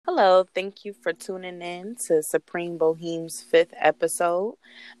Hello, thank you for tuning in to Supreme Bohem's fifth episode.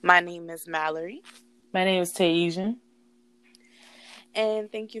 My name is Mallory. My name is Taesian.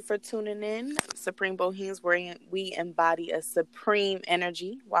 And thank you for tuning in. Supreme Bohemes, where we embody a supreme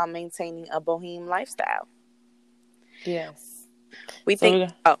energy while maintaining a boheme lifestyle. Yes. We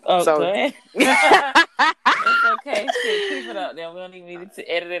think. Go ahead. It's okay. Shit, keep it up there. We don't even need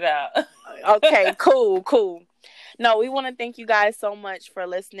to edit it out. Okay, cool. No, we want to thank you guys so much for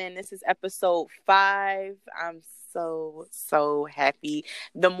listening. This is episode 5. I'm so happy.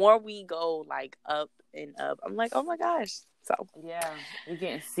 The more we go up and up, I'm like, oh my gosh. So yeah, we're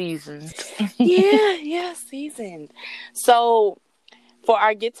getting seasoned. yeah, seasoned. So for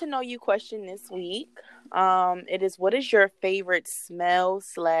our get to know you question this week, it is, what is your favorite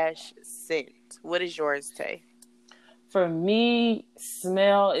smell/scent? What is yours, Tay? For me,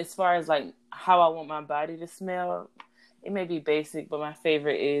 smell, as far as how I want my body to smell, it may be basic, but my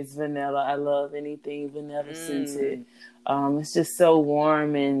favorite is vanilla. I love anything vanilla scented. It's just so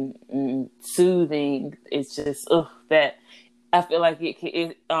warm and soothing. It's just that I feel like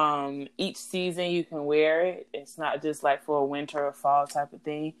each season you can wear it. It's not just for a winter or fall type of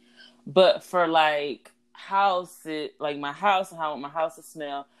thing. But for my house and how I want my house to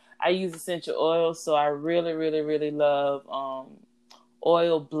smell, I use essential oils, so I really, really, really love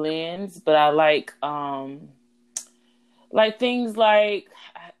oil blends. But I like things I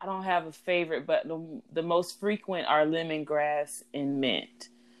don't have a favorite, but the most frequent are lemongrass and mint.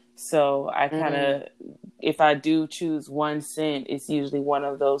 So I kind of, if I do choose one scent, it's usually one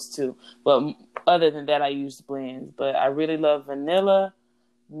of those two. But other than that, I use blends. But I really love vanilla,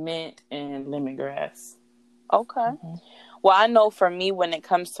 mint, and lemongrass. Okay. Mm-hmm. Well, I know for me, when it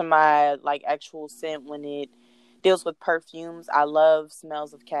comes to my actual scent, when it deals with perfumes, I love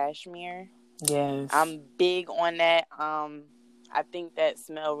smells of cashmere. Yes. I'm big on that. I think that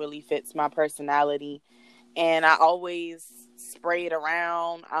smell really fits my personality, and I always spray it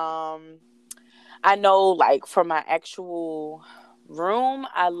around. I know for my actual room,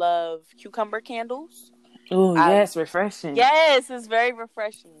 I love cucumber candles. Oh, yes, refreshing. Yes, it's very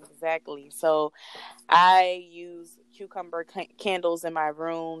refreshing. Exactly. So I use cucumber candles in my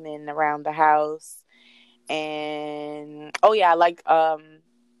room and around the house. And I like a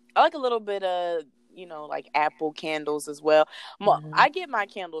little bit of apple candles as well. I get my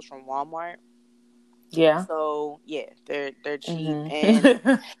candles from Walmart. Yeah. So yeah, they're cheap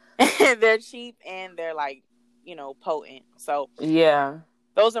and they're cheap and they're potent. So yeah,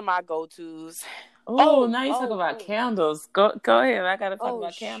 those are my go-tos. Now you talk about candles. Go ahead. I gotta talk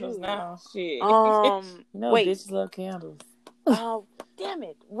about candles now. Shit. Wait. Bitches love candles. Oh, damn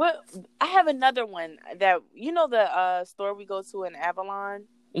it! What? I have another one that the store we go to in Avalon.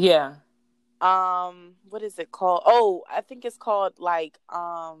 Yeah. What is it called? Oh, I think it's called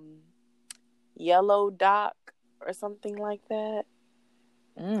Yellow Dock or something like that.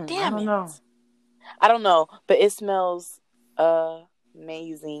 Damn it! I don't know, but it smells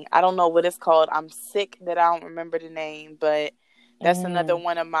amazing. I don't know what it's called. I'm sick that I don't remember the name, but that's another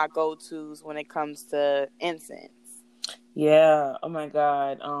one of my go-tos when it comes to incense. Yeah. Oh my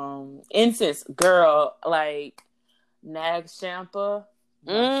God. Incense, girl, Nag Champa,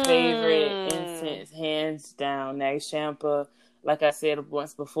 my favorite incense, hands down. Nag Champa. Like I said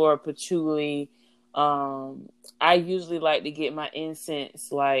once before, patchouli. I usually like to get my incense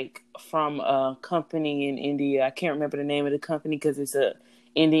from a company in India. I can't remember the name of the company because it's a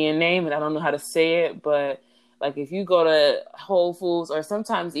Indian name and I don't know how to say it. But if you go to Whole Foods or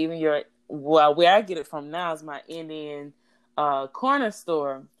sometimes even where I get it from now is my Indian corner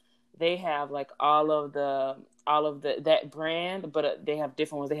store. They have all of that brand, but they have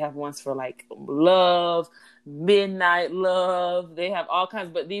different ones. They have ones for love, midnight love. They have all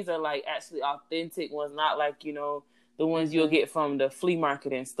kinds, but these are actually authentic ones, not the ones you'll get from the flea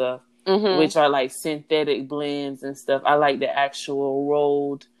market and stuff, which are synthetic blends and stuff. I like the actual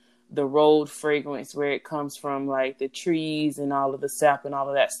rolled fragrance where it comes from the trees and all of the sap and all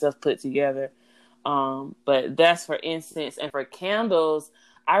of that stuff put together. But that's for incense. And for candles,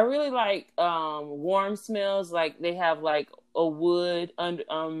 I really like warm smells. They have a wood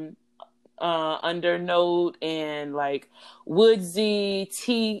undernote and woodsy,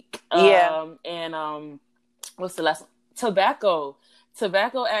 teak. And what's the last one? Tobacco.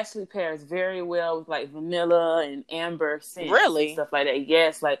 Tobacco actually pairs very well with vanilla and amber scents. Really? And stuff like that.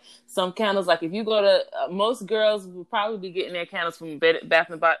 Yes, some candles. If you go to most girls will probably be getting their candles from Bath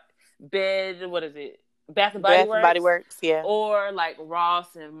and Body Works, yeah. Or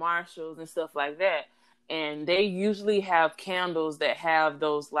Ross and Marshalls and stuff like that. and they usually have candles that have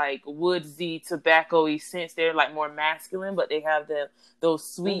those like woodsy, tobacco-y scents. They're like more masculine, but they have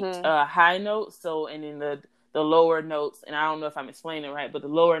those sweet high notes. So, and then the lower notes, and I don't know if I'm explaining it right, but the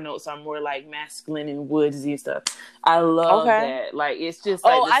lower notes are more like masculine and woodsy stuff. I love that. Like, it's just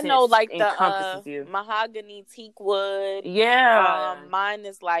like I know, like encompasses the you. mahogany teak wood. Yeah. Mine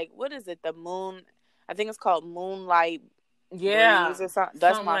is like, what is it? The moon. I think it's called Moonlight Yeah, Breeze or something.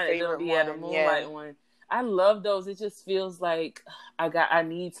 That's something my like favorite that. one. The Moonlight one. I love those. It just feels like I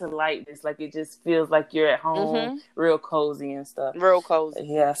need to light this. Like, it just feels like you're at home, real cozy and stuff. Real cozy.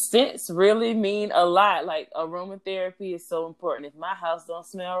 Yeah, scents really mean a lot. Like, aromatherapy is so important. If my house don't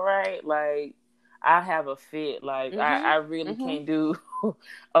smell right, like, I have a fit. Like, I really can't do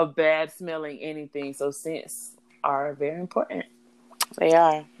a bad smelling anything. So scents are very important. They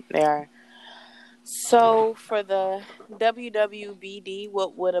are. So for the WWBD,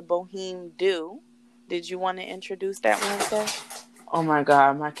 what would a boheme do? Did you want to introduce that one, Steph? Oh my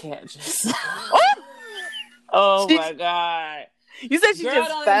God, my cat just. Oh my God! You said she just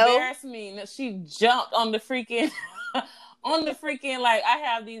don't fell? Embarrass me. No, she jumped on the freaking. Like, I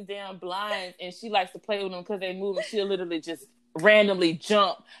have these damn blinds, and she likes to play with them because they move, and she'll literally just randomly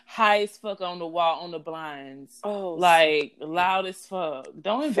jump high as fuck on the wall on the blinds. Oh, like loud as fuck.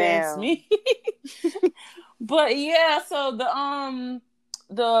 Don't embarrass me. But yeah, so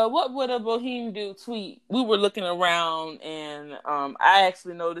the what would a boheme do tweet, we were looking around, and I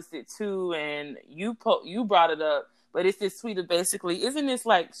actually noticed it too, and you brought it up, but it's this tweet of basically, isn't this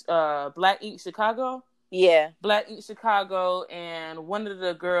like Black Ink Chicago? Yeah, Black Ink Chicago, and one of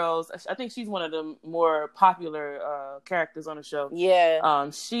the girls, I think she's one of the more popular characters on the show. Yeah.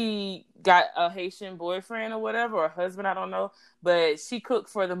 She got a Haitian boyfriend or whatever, or husband, I don't know. But she cooked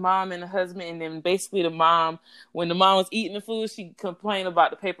for the mom and the husband, and then basically the mom, when the mom was eating the food, she complained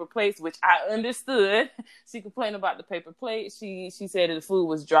about the paper plates, which I understood. She complained about the paper plates. She said that the food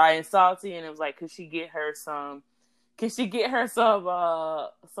was dry and salty, and it was like, could she get her some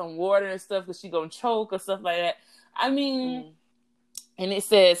water and stuff, because she gonna choke or stuff like that. I mean, and it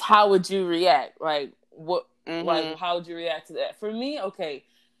says, how would you react? Like, what? Like, how would you react to that? For me, okay,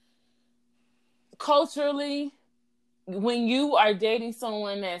 culturally, when you are dating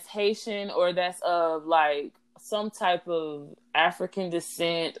someone that's Haitian or that's of like some type of African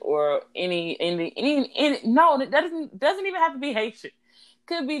descent, or any no, that doesn't even have to be Haitian.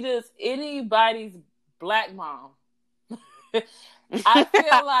 Could be just anybody's Black mom. I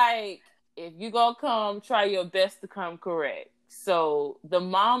feel like if you gonna come, try your best to come correct. So the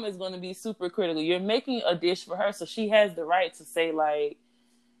mom is going to be super critical. You're making a dish for her, so she has the right to say, like,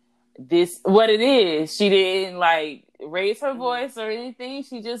 this, what it is. She didn't like raise her voice or anything.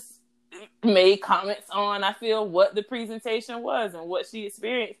 She just made comments on, I feel, what the presentation was and what she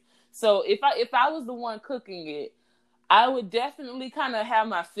experienced. So if I was the one cooking it, I would definitely kind of have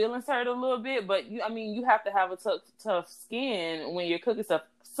my feelings hurt a little bit, but you have to have a tough skin when you're cooking stuff.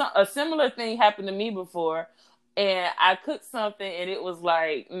 A similar thing happened to me before, and I cooked something, and it was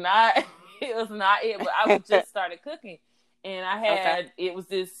like it was not it, but I just started cooking, and I had it was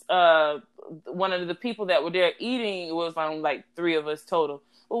this one of the people that were there eating. It was like 3 of us total,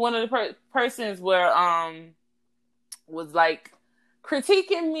 but one of the persons was like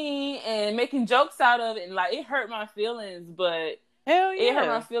critiquing me and making jokes out of it, and like it hurt my feelings, but it hurt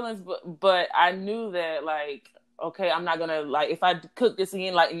my feelings, but I knew that, like, okay, I'm not gonna, like, if I cook this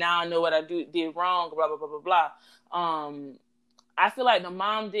again, like, now I know what I did wrong, blah blah blah blah blah. I feel like the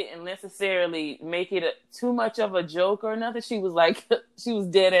mom didn't necessarily make it too much of a joke or nothing. She was like, she was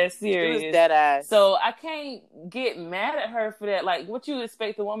dead ass serious. She was dead ass. So I can't get mad at her for that. Like, what you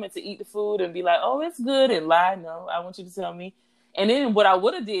expect a woman to eat the food and be like, oh, it's good, and lie? No, I want you to tell me. And then what I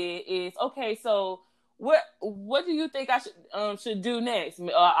would have did is, okay, so what do you think I should do next?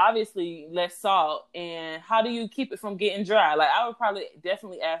 Obviously, less salt. And how do you keep it from getting dry? Like, I would probably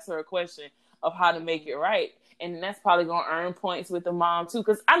definitely ask her a question of how to make it right. And that's probably going to earn points with the mom, too.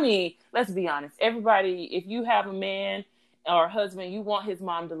 Because, I mean, let's be honest. Everybody, if you have a man or a husband, you want his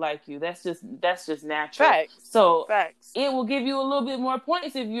mom to like you. That's just natural. Facts. So Facts. It will give you a little bit more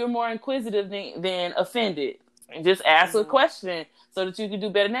points if you're more inquisitive than offended. And just ask a question so that you can do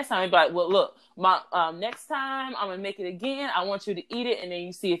better next time. And be like, well, look, next time I'm going to make it again. I want you to eat it, and then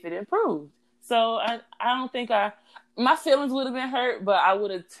you see if it improved. So I don't think my feelings would have been hurt, but I would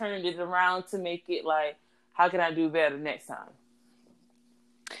have turned it around to make it like, how can I do better next time?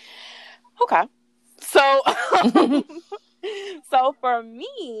 Okay. So, so for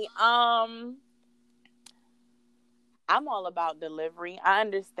me, I'm all about delivery. I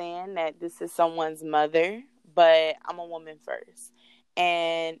understand that this is someone's mother, but I'm a woman first.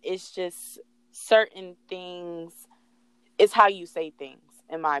 And it's just, certain things, it's how you say things,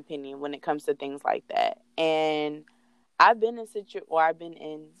 in my opinion, when it comes to things like that. And I've been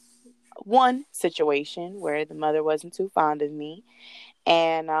in one situation where the mother wasn't too fond of me,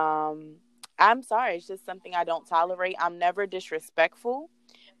 and I'm sorry, it's just something I don't tolerate. I'm never disrespectful,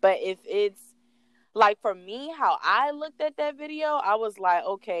 but if it's like, for me, how I looked at that video, I was like,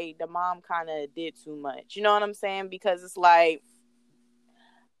 okay, the mom kind of did too much. You know what I'm saying? Because it's like,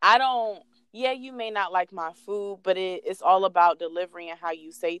 I don't, yeah, you may not like my food, but it's all about delivery and how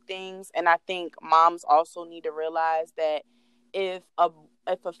you say things. And I think moms also need to realize that if a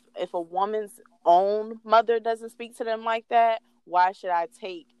if a woman's own mother doesn't speak to them like that, why should I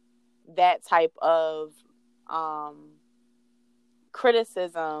take that type of um,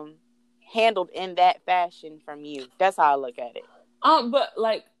 criticism handled in that fashion from you? That's how I look at it. But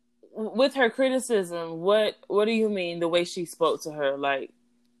like with her criticism, what do you mean the way she spoke to her? Like,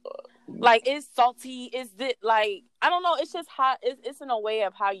 it's salty. Is it like, I don't know. It's just how it's in a way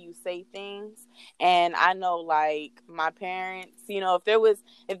of how you say things. And I know, like, my parents, if there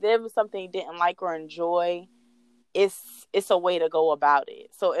was something you didn't like or enjoy, it's a way to go about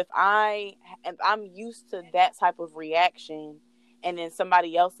it. So if I'm used to that type of reaction, and then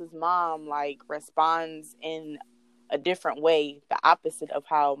somebody else's mom like responds in a different way, the opposite of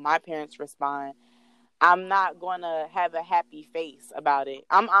how my parents respond, I'm not gonna have a happy face about it.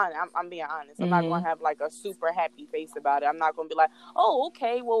 I'm being honest. I'm not gonna have like a super happy face about it. I'm not gonna be like, oh,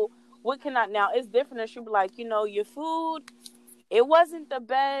 okay, well, what can I now? It's different if she be like, your food, it wasn't the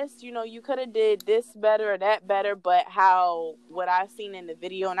best. You could have did this better or that better. But what I've seen in the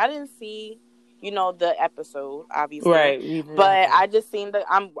video, and I didn't see, the episode, obviously, right? But I just seen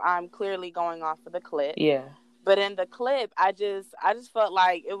I'm clearly going off of the clip. Yeah. But in the clip, I just felt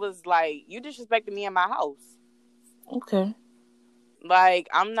like it was like, you disrespected me in my house. Okay. Like,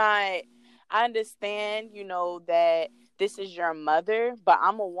 I understand, that this is your mother, but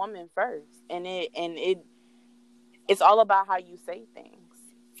I'm a woman first. And it's all about how you say things.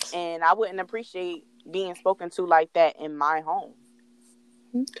 And I wouldn't appreciate being spoken to like that in my home.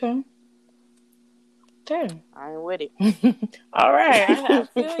 Okay. I ain't with it. All right. I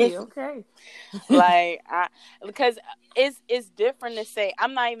feel you. Okay. Like, because it's different to say.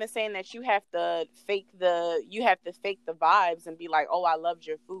 I'm not even saying that you have to fake the vibes and be like, oh, I loved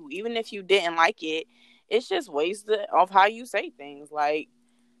your food. Even if you didn't like it, it's just ways of how you say things. Like,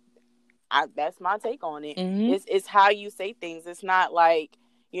 that's my take on it. Mm-hmm. It's how you say things. It's not like,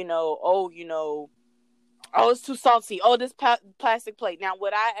 oh, it's too salty. Oh, this plastic plate. Now,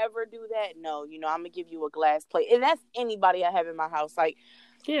 would I ever do that? No. I'm gonna give you a glass plate, and that's anybody I have in my house. Like,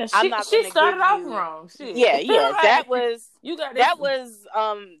 yeah, she started off wrong. Shit. Yeah. Right. That was you got that was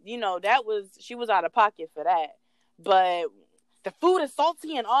she was out of pocket for that. But the food is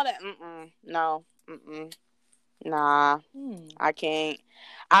salty and all that. No. Nah. I can't.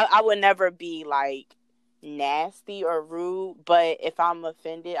 I would never be like nasty or rude, but if I'm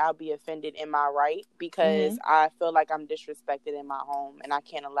offended, I'll be offended in my right, because I feel like I'm disrespected in my home, and I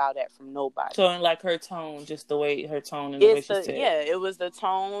can't allow that from nobody. So, in like her tone, just the way her tone and the way she said. Yeah, it was the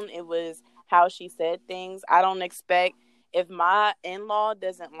tone. It was how she said things. I don't expect, if my in-law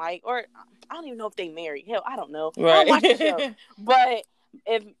doesn't like, or I don't even know if they married. Hell, I don't know. Right. I don't watch the show. But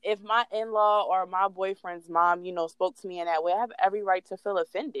if my in-law or my boyfriend's mom, spoke to me in that way, I have every right to feel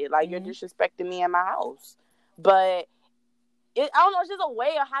offended. Like, you're disrespecting me in my house. But I don't know, it's just a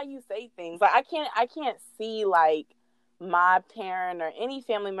way of how you say things. Like, I can't see like my parent or any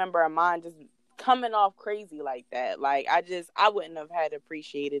family member of mine just coming off crazy like that. Like, I wouldn't have had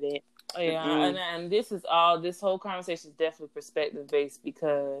appreciated it. Yeah, and this whole conversation is definitely perspective based,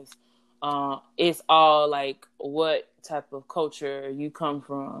 because it's all like what type of culture you come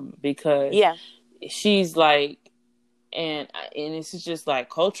from, because she's like, and it's just like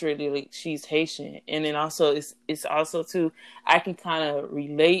culturally, like, she's Haitian, and then also it's also too, I can kind of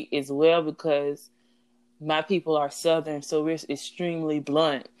relate as well, because my people are Southern, so we're extremely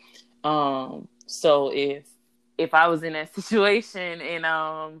blunt. So if I was in that situation,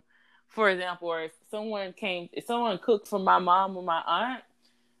 and for example, or if someone cooked for my mom or my aunt,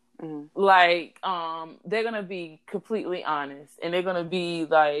 like, they're gonna be completely honest, and they're gonna be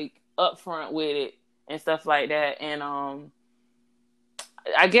like upfront with it and stuff like that. And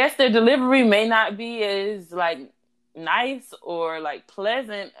I guess their delivery may not be as like nice or like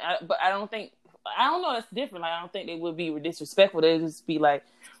pleasant, but I don't know, it's different. Like, I don't think they would be disrespectful. They'd just be like,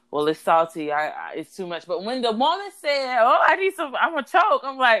 well, it's salty. It's too much. But when the woman said, "Oh, I need some," I'm gonna choke.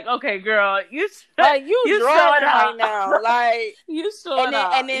 I'm like, okay, girl, you drawing right now, like, you showing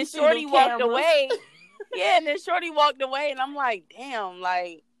up. And then Shorty walked away. Yeah, and then Shorty walked away, and I'm like, damn,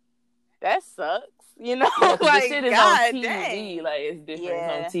 like, that sucks. You know, Yeah, the like, shit is on God TV. dang. Like, it's different. It's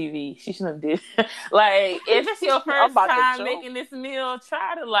Yeah. on TV. She shouldn't have did. Like, if it's your I'm first about to time choke. making this meal,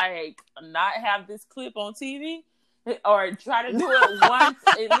 try to like not have this clip on TV, or try to do it once.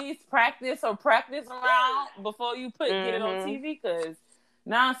 At least practice around before you get it on TV, because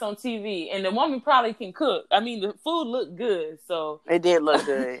now it's on TV, and the woman probably can cook. I mean, the food looked good, so It did look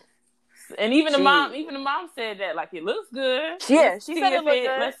good. and even the mom said that, like, it looks good. Yeah, she said it looked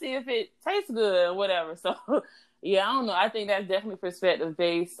good. Let's see if it tastes good or whatever. So yeah, I don't know. I think that's definitely perspective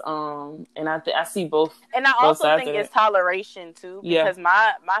based. And I see both. And I also think it's toleration too, because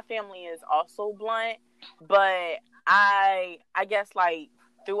my family is also blunt, but I guess like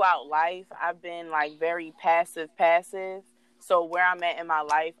throughout life I've been like very passive. So where I'm at in my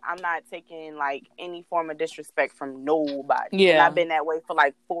life, I'm not taking like any form of disrespect from nobody. Yeah. And I've been that way for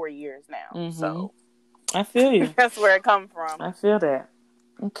like 4 years now. Mm-hmm. So I feel you. That's where it come from. I feel that.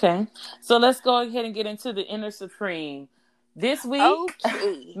 Okay. So let's go ahead and get into the Inner Supreme. This week,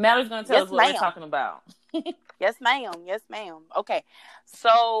 Mallory's going to tell us what we're talking about. Yes, ma'am. Okay.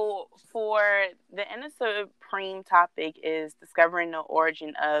 So for the Inner Supreme topic is discovering the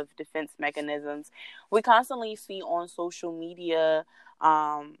origin of defense mechanisms. We constantly see on social media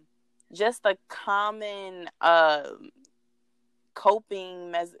just the common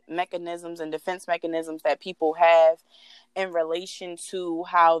coping mechanisms and defense mechanisms that people have in relation to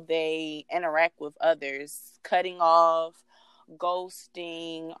how they interact with others, cutting off,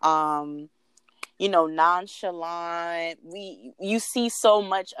 ghosting, nonchalant. You see so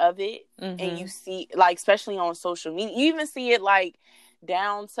much of it, and you see, like, especially on social media, you even see it like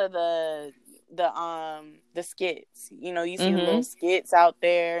down to the skits. You see little skits out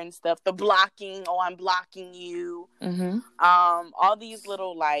there and stuff. The blocking, I'm blocking you. All these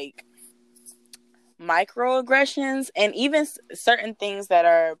little like microaggressions, and even certain things that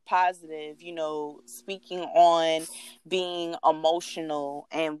are positive, speaking on being emotional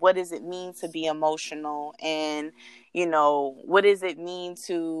and what does it mean to be emotional, and what does it mean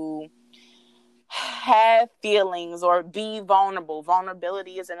to have feelings or be vulnerable.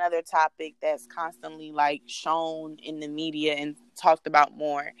 Vulnerability is another topic that's constantly like shown in the media and talked about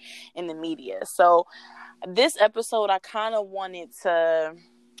more in the media. So this episode, I kind of wanted to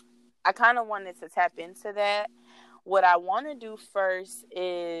tap into that. What I want to do first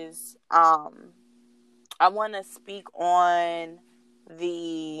is I want to speak on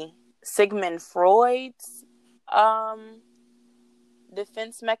the Sigmund Freud's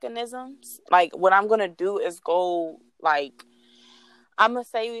defense mechanisms. Like, what I'm going to do is go, like, I'm going to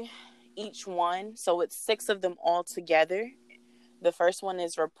say each one. So it's 6 of them all together. The first one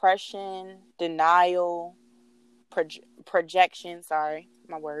is repression, denial, projection,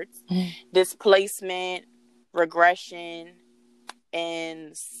 displacement, regression,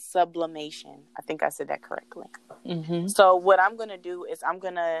 and sublimation. I think I said that correctly. So what I'm going to do is we're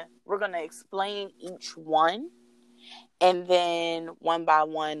going to explain each one, and then one by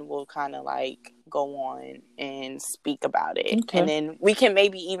one we'll kind of like go on and speak about it. Okay. And then we can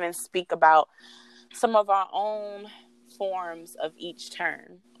maybe even speak about some of our own forms of each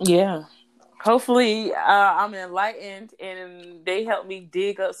term. Yeah. Hopefully, I'm enlightened and they help me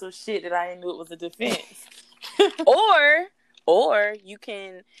dig up some shit that I didn't know it was a defense. or you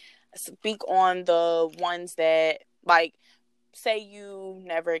can speak on the ones that, like, say you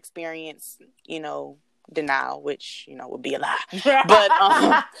never experienced, denial, which, would be a lie. But,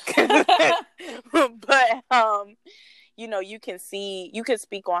 you can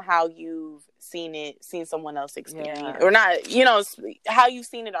speak on how you've seen someone else experience, or not, how you've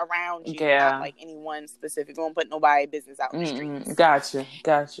seen it around you, not like anyone specific. Don't put nobody business out in the streets. Gotcha.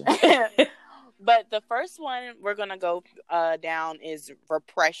 But the first one we're gonna go down is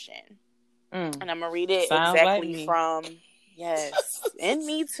repression, and I'm gonna read it exactly from. Yes, and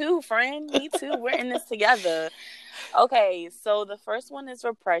me too, friend. Me too. We're in this together. Okay, so the first one is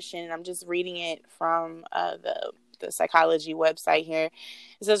repression. I'm just reading it from the psychology website here.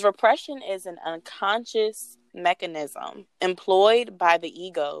 It says repression is an unconscious mechanism employed by the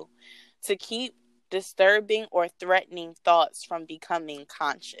ego to keep disturbing or threatening thoughts from becoming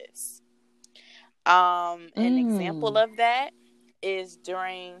conscious. An example of that is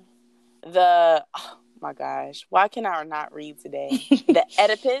during the my gosh, why can I not read today? The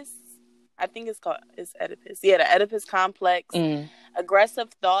Oedipus, I think it's Oedipus. Yeah, the Oedipus complex.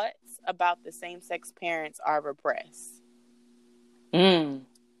 Aggressive thoughts about the same-sex parents are repressed.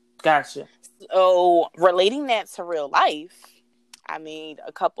 Gotcha. So, relating that to real life, I made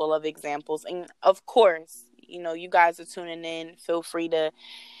a couple of examples. And, of course, you guys are tuning in. Feel free to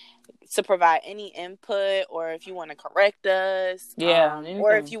to provide any input, or if you want to correct us,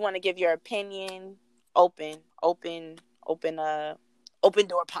 or if you want to give your opinion. Open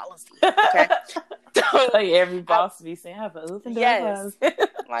door policy. Okay. Like every boss be saying, have an open door policy.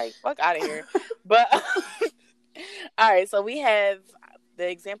 Like, fuck out of here. But all right, so we have the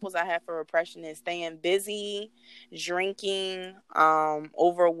examples I have for repression is staying busy, drinking,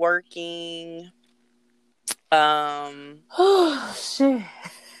 overworking, oh shit,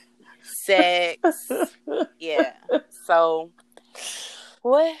 sex. Yeah. So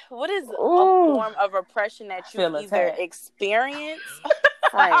what is a form of repression that you either experience?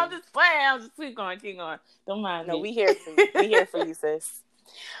 I'm just playing. I'm just keep going. Don't mind me. No, we here for you. We here for you, sis.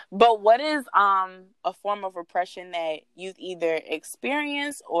 But what is a form of repression that you've either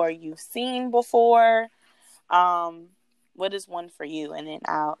experienced or you've seen before? What is one for you? And then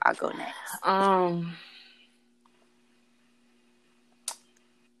I'll go next.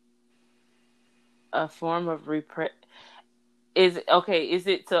 A form of is it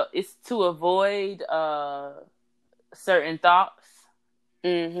to avoid certain thoughts?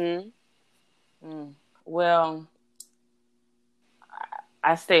 Well,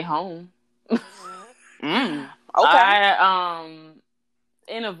 I stay home. Okay.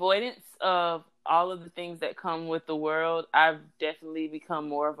 In avoidance of all of the things that come with the world, I've definitely become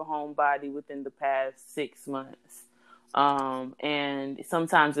more of a homebody within the past 6 months. And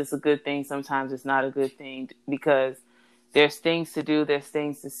sometimes it's a good thing, sometimes it's not a good thing, because there's things to do, there's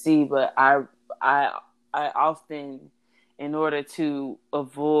things to see, but I often, in order to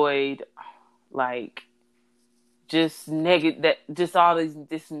avoid like just all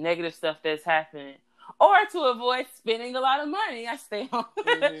this negative stuff that's happening, or to avoid spending a lot of money, I stay home.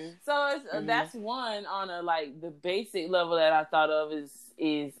 So that's one on a like the basic level that I thought of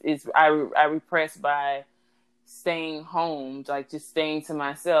is I repress by staying home, like just staying to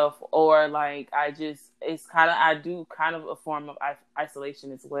myself, or like I do kind of a form of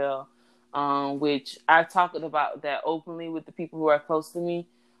isolation as well, which I've talked about that openly with the people who are close to me.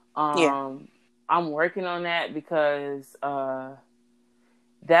 I'm working on that because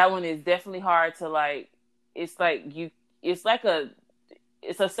that one is definitely hard to like. It's a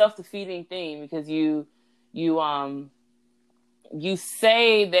self-defeating thing, because you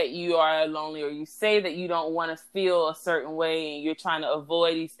say that you are lonely, or you say that you don't want to feel a certain way, and you're trying to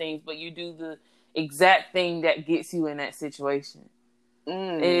avoid these things, but you do the exact thing that gets you in that situation.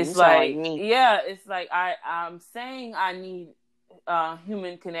 It's like it's like I'm saying I need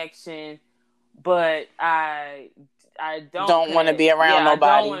human connection, but I don't want to be around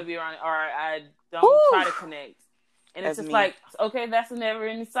nobody. I don't want to be around, or I don't try to connect. And it's just like, okay, that's a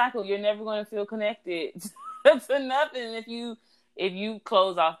never-ending cycle. You're never going to feel connected to nothing if you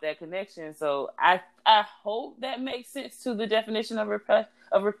close off that connection. So I hope that makes sense to the definition of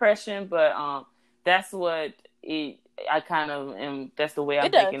repression, but that's what I kind of am. That's the way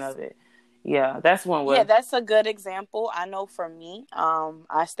I'm thinking of it. Yeah, that's one way. Yeah, that's a good example. I know for me,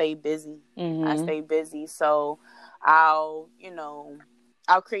 I stay busy. I stay busy. So I'll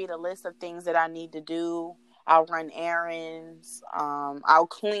create a list of things that I need to do. I'll run errands. I'll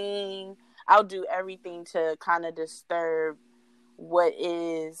clean. I'll do everything to kind of disturb what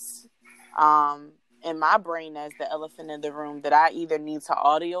is in my brain as the elephant in the room that I either need to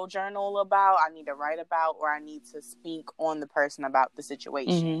audio journal about, I need to write about, or I need to speak on the person about the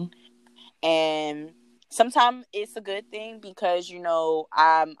situation. And sometimes it's a good thing because,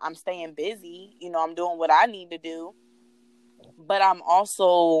 I'm staying busy, I'm doing what I need to do, but I'm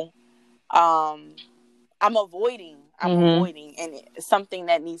also, I'm avoiding, and it's something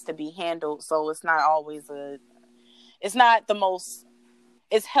that needs to be handled. So it's not always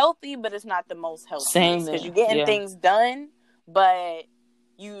it's healthy, but it's not the most healthy, because you're getting things done, but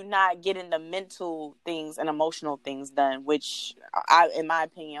you not getting the mental things and emotional things done, which in my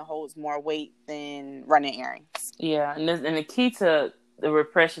opinion holds more weight than running errands. Yeah, and the key to the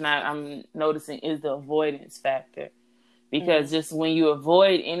repression I'm noticing is the avoidance factor, because just when you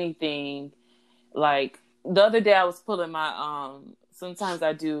avoid anything, like the other day I was pulling my sometimes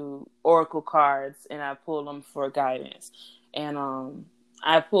I do oracle cards and I pull them for guidance, and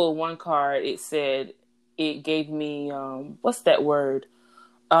I pulled one card. It gave me what's that word?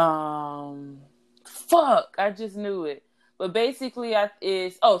 I just knew it. But basically,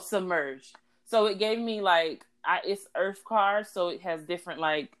 it's submerged. So it gave me it's Earth cards, so it has different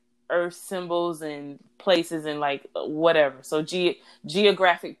like Earth symbols and places and like whatever. So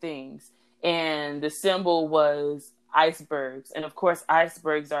geographic things, and the symbol was icebergs, and of course,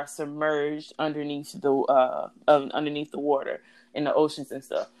 icebergs are submerged underneath the water in the oceans and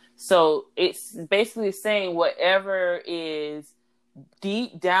stuff. So it's basically saying whatever is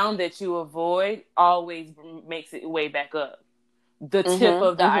deep down that you avoid always makes it way back up. The tip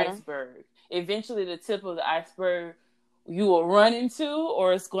of the iceberg. Eventually, the tip of the iceberg you will run into,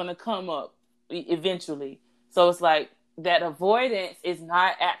 or it's going to come up eventually. So it's like that avoidance is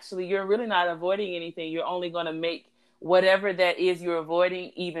not actually, you're really not avoiding anything. You're only going to make whatever that is you're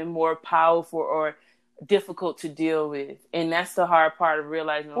avoiding even more powerful or difficult to deal with. And that's the hard part of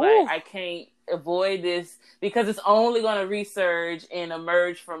realizing, like, I can't avoid this because it's only going to resurge and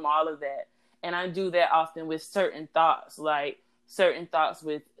emerge from all of that. And I do that often with certain thoughts, like certain thoughts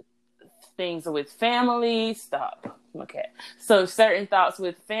with things with family. Stop. Okay. So certain thoughts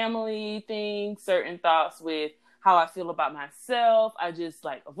with family things, certain thoughts with how I feel about myself. I just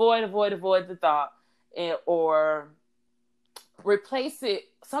like avoid the thought, or replace it.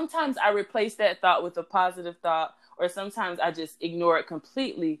 Sometimes I replace that thought with a positive thought, or sometimes I just ignore it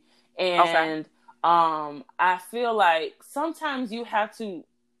completely. And I feel like sometimes you have to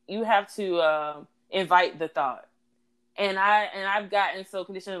invite the thought. And I've gotten so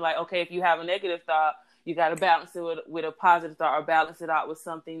conditioned, like, okay, if you have a negative thought, you got to balance it with a positive thought, or balance it out with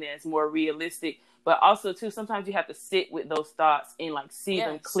something that's more realistic. But also, too, sometimes you have to sit with those thoughts and, like, see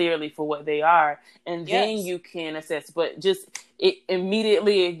them clearly for what they are. And then you can assess. But just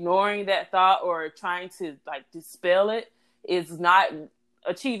immediately ignoring that thought or trying to, like, dispel it is not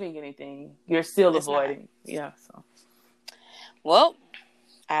achieving anything. You're still avoiding. Not. Yeah. So. Well,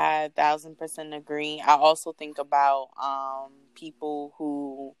 I 1,000% agree. I also think about people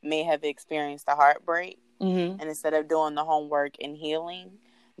who may have experienced a heartbreak, and instead of doing the homework and healing,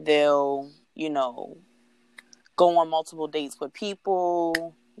 they'll, go on multiple dates with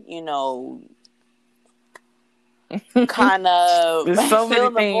people, kind of so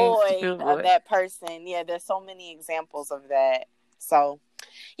fill the void of that person. Yeah, there's so many examples of that. So,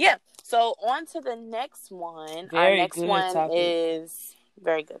 yeah. So on to the next one. Our next one is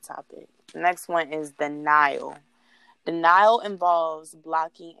very good topic. The next one is denial. Denial involves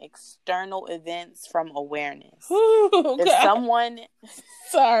blocking external events from awareness. Ooh, if someone,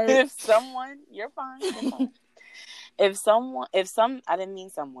 sorry, you're fine. If some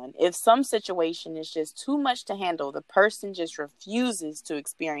situation is just too much to handle, the person just refuses to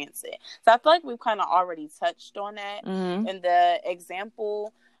experience it. So I feel like we've kind of already touched on that. In the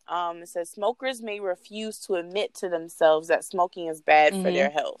example, it says smokers may refuse to admit to themselves that smoking is bad for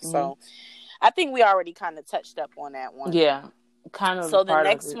their health. So I think we already kind of touched up on that one. Yeah, kind of. So the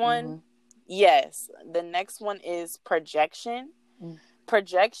next one, the next one is projection.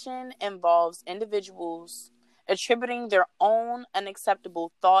 Projection involves individuals attributing their own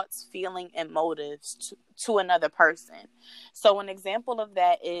unacceptable thoughts, feelings, and motives to another person. So an example of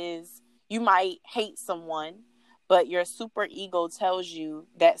that is you might hate someone, but your super ego tells you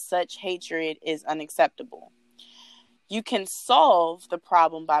that such hatred is unacceptable. You can solve the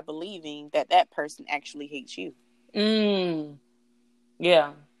problem by believing that that person actually hates you.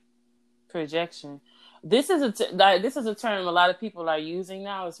 Yeah. Projection. This is a term a lot of people are using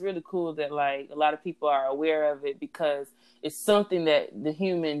now. It's really cool that, like, a lot of people are aware of it because it's something that the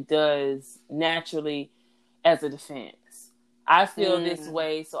human does naturally as a defense. I feel this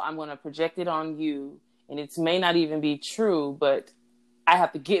way, so I'm going to project it on you, and it may not even be true, but I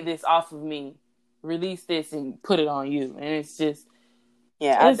have to get this off of me, release this, and put it on you. And it's just,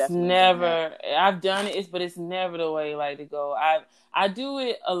 I've done it, but it's never the way, like, to go. I do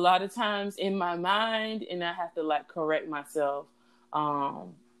it a lot of times in my mind, and I have to, like, correct myself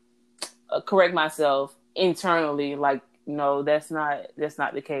internally. Like, no, that's not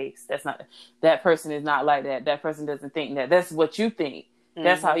the case. That person is not like that. That person doesn't think that. That's what you think.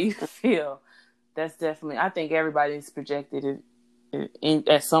 That's how you feel. That's definitely, I think everybody's projected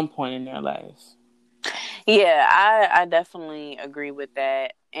at some point in their lives. Yeah, I definitely agree with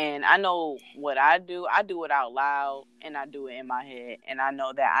that. And I know what I do it out loud, and I do it in my head. And I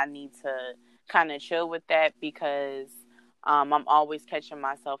know that I need to kind of chill with that because I'm always catching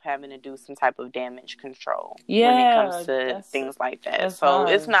myself having to do some type of damage control when it comes to things like that. So hard.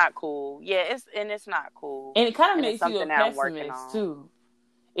 It's not cool. Yeah, it's not cool. And it kind of makes you a pessimist too.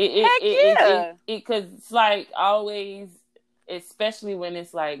 Because it's like always, especially when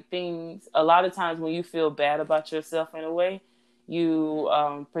it's like things, a lot of times when you feel bad about yourself in a way, you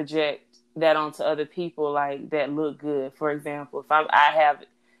project that onto other people, like, that look good. For example, if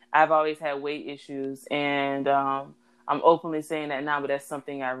I've always had weight issues, and I'm openly saying that now, but that's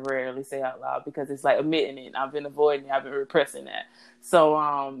something I rarely say out loud because it's like admitting it. I've been avoiding it. I've been repressing that.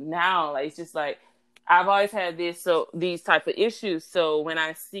 So now, like, it's just like I've always had these type of issues. So when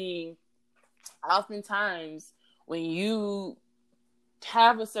I see, oftentimes when you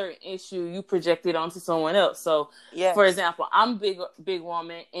have a certain issue, you project it onto someone else. So, yes. For example, I'm big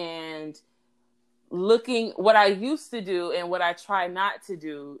woman, and what I used to do and what I try not to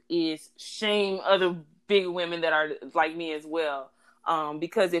do is shame other big women that are like me as well.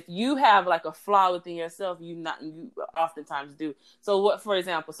 Because if you have like a flaw within yourself, you oftentimes do. So for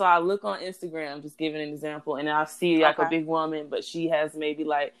example, I look on Instagram, just giving an example, and I see like a big woman, but she has maybe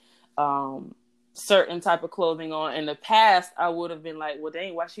like, certain type of clothing on. In the past, I would have been like, well,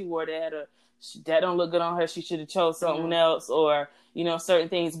 dang, why she wore that? Or that don't look good on her. She should have chose something else, or, certain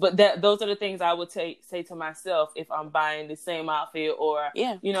things. But those are the things I would say to myself if I'm buying the same outfit, or,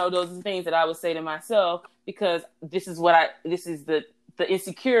 those are the things that I would say to myself, because this is the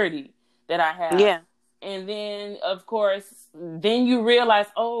insecurity that I have. Yeah. And then, of course, then you realize,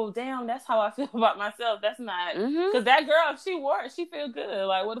 oh, damn, that's how I feel about myself. That's not, because that girl, if she wore it, she feel good.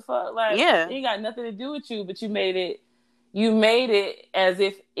 Like, what the fuck? Like, it ain't got nothing to do with you, but you made it as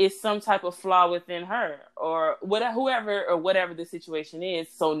if it's some type of flaw within her, or whatever the situation is.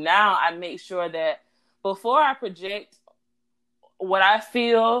 So now I make sure that before I project what I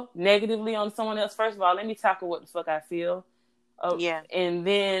feel negatively on someone else, first of all, let me tackle what the fuck I feel. And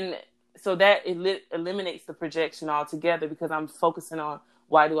then, so that eliminates the projection altogether, because I'm focusing on,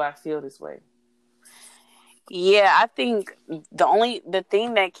 why do I feel this way? Yeah, I think the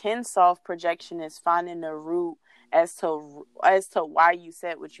thing that can solve projection is finding the root as to why you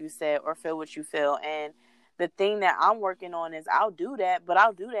said what you said or feel what you feel. And the thing that I'm working on is I'll do that, but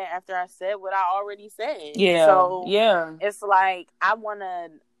I'll do that after I said what I already said. Yeah. So yeah, it's like I wanna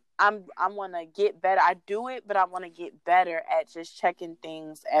get better. I do it, but I want to get better at just checking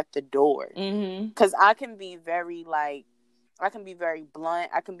things at the door. Because I can be very blunt. I can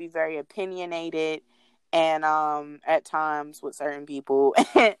be very opinionated. And at times with certain people,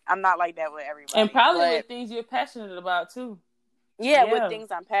 I'm not like that with everybody. And probably with things you're passionate about too. Yeah, with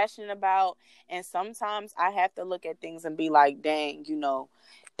things I'm passionate about. And sometimes I have to look at things and be like, dang,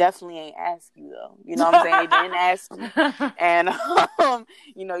 definitely ain't ask you though. You know what I'm saying? They didn't ask you. And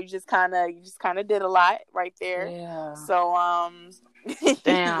you just kinda did a lot right there. Yeah. So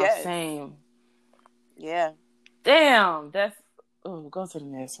damn, yes. same. Yeah. Damn, that's go to the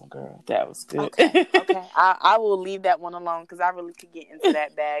next one, girl. That was good. Okay. I will leave that one alone, because I really could get into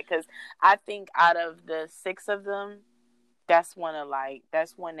that bag, because I think out of the 6 of them, I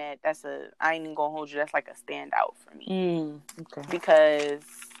ain't even gonna hold you, that's like a standout for me. Okay. Because,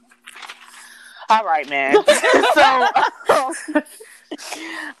 all right, man.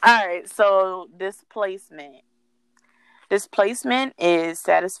 So displacement. Displacement is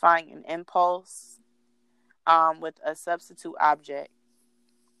satisfying an impulse with a substitute object.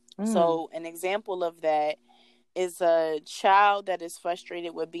 So an example of that is a child that is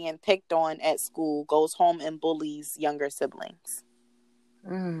frustrated with being picked on at school, goes home and bullies younger siblings.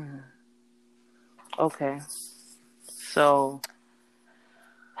 Okay. So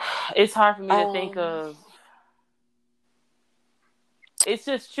it's hard for me to think of. It's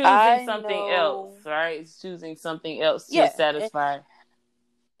just choosing something else, right? It's choosing something else to satisfy.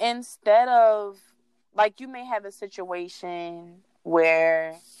 Instead of, like, you may have a situation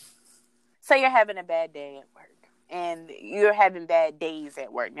where, say you're having a bad day at work, and you're having bad days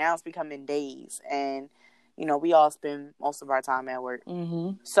at work. Now it's becoming days, and we all spend most of our time at work.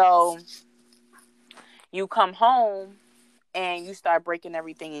 So you come home and you start breaking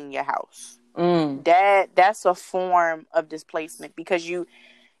everything in your house. That's a form of displacement, because you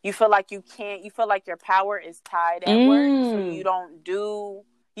feel like you feel like your power is tied at work, so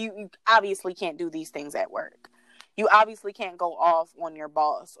you obviously can't do these things at work. You obviously can't go off on your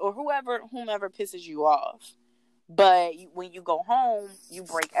boss or whomever pisses you off. But when you go home, you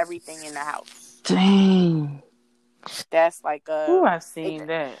break everything in the house. Dang. That's like I've seen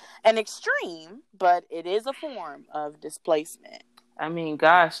that. An extreme, but it is a form of displacement. I mean,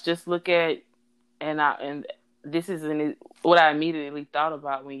 gosh, just look at, and this is what I immediately thought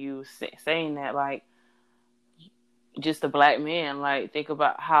about when you were saying that, like, just a black man. Like, think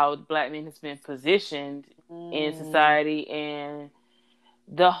about how black men has been positioned in society, and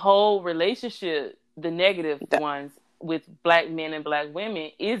the whole relationship, the negative ones with black men and black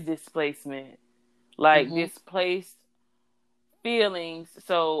women, is displacement. Like, displaced feelings.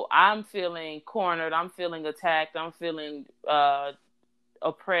 So I'm feeling cornered, I'm feeling attacked, I'm feeling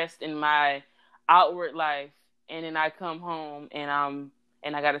oppressed in my outward life, and then I come home and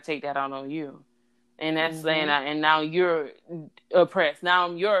I got to take that out on you. And that's saying, and now you're oppressed. Now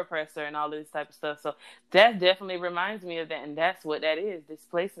I'm your oppressor, and all this type of stuff. So that definitely reminds me of that, and that's what that is,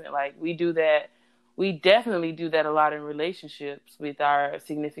 displacement. Like, we do that. We definitely do that a lot in relationships with our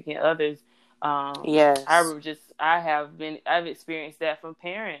significant others. Yes. I've experienced that from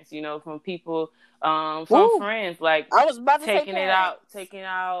parents, you know, from people, from Woo. friends, like I was about to taking say it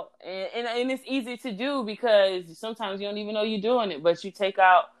out, and it's easy to do because sometimes you don't even know you're doing it, but you take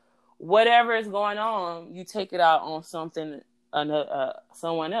out whatever is going on, you take it out on someone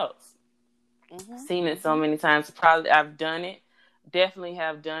else. Mm-hmm. Seen it so many times. Probably I've done it. Definitely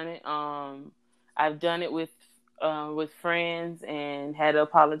have done it. I've done it with friends and had to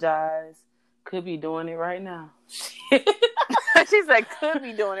apologize. Could be doing it right now. She's like, could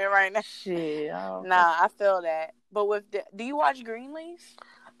be doing it right now. Shit. Nah, I feel that. But do you watch Greenleaf?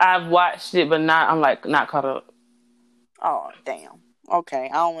 I've watched it, but not caught up. Oh, damn. Okay,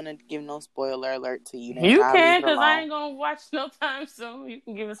 I don't want to give no spoiler alert to you. Then You can, because I ain't gonna watch no time soon. You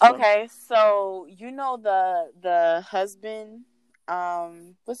can give us. Okay, so you know the husband,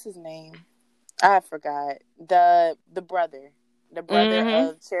 what's his name? I forgot. The brother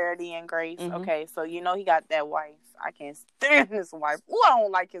of Charity and Grace. Mm-hmm. Okay, so you know he got that wife. I can't stand his wife. Ooh, I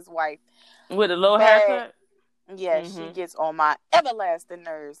don't like his wife with a low haircut. Yeah, she gets on my everlasting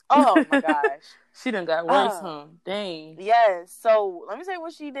nerves. Oh my gosh. She done got worse, huh? Dang. Yes. So let me say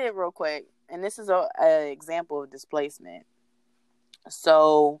what she did real quick. And this is a example of displacement.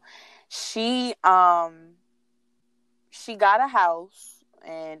 So she got a house,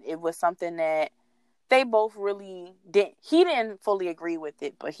 and it was something that they both really didn't. He didn't fully agree with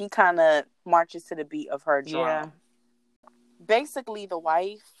it, but he kind of marches to the beat of her drum. Yeah. Basically, the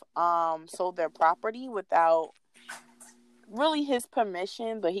wife sold their property without really his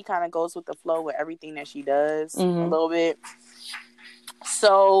permission, but he kind of goes with the flow with everything that she does a little bit.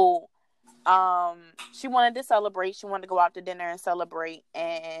 So she wanted to celebrate. She wanted to go out to dinner and celebrate,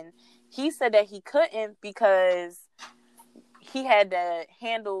 and he said that he couldn't because he had to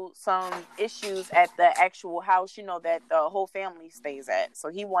handle some issues at the actual house, you know, that the whole family stays at. So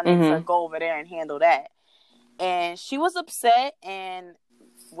he wanted to go over there and handle that. And she was upset, and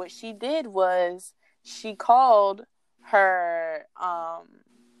what she did was she called her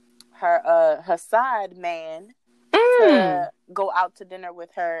side man to go out to dinner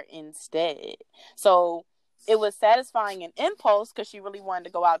with her instead. So it was satisfying an impulse because she really wanted to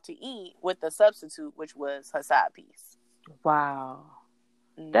go out to eat with the substitute, which was her side piece. Wow.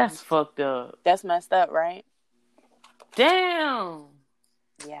 That's fucked up. That's messed up, right? Damn.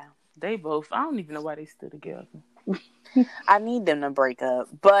 Yeah. They both, I don't even know why they still together. I need them to break up.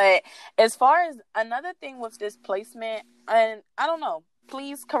 But as far as another thing with displacement, and I don't know,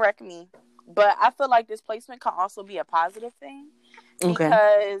 please correct me, but I feel like displacement can also be a positive thing. Okay.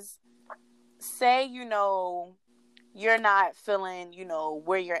 Because say, you know, you're not feeling, you know,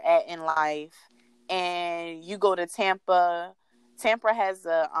 where you're at in life, and you go to Tampa. Tampa has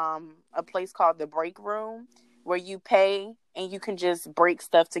a place called the Break Room where you pay and you can just break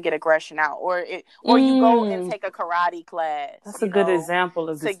stuff to get aggression out, or you go and take a karate class. That's a good example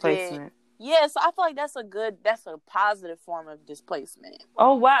of displacement. Yeah, so I feel like that's a positive form of displacement.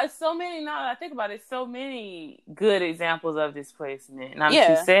 Oh wow, it's so many. Now that I think about it, so many good examples of displacement. Now that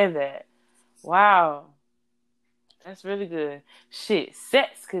you said that, wow. That's really good. Shit,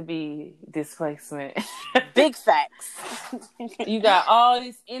 sex could be displacement. Big facts. You got all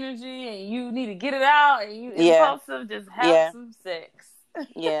this energy and you need to get it out, and you impulsive, just have some sex.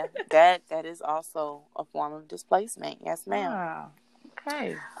 Yeah, that is also a form of displacement. Yes, ma'am. Wow.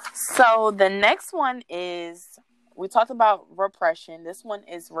 Okay. So the next one is, we talked about repression. This one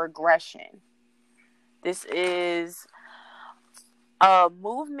is regression. This is a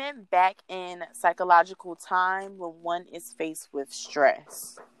movement back in psychological time when one is faced with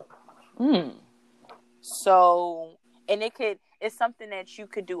stress. So, and it's something that you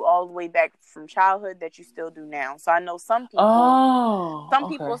could do all the way back from childhood that you still do now. So I know some people,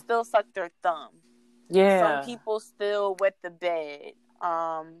 people still suck their thumb. Yeah. Some people still wet the bed.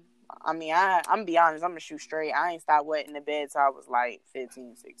 I mean, I'm be honest, I'm gonna shoot straight. I ain't stopped wetting the bed till I was like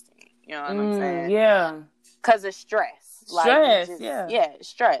 15, 16. You know what I'm saying? Yeah. Because of stress. Stress,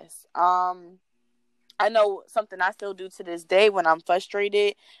 stress. I know something I still do to this day when I'm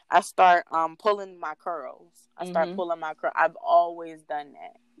frustrated. I start pulling my curls. I've always done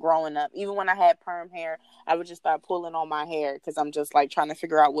that growing up. Even when I had perm hair, I would just start pulling on my hair because I'm just like trying to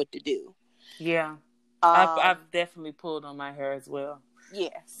figure out what to do. Yeah. I've definitely pulled on my hair as well.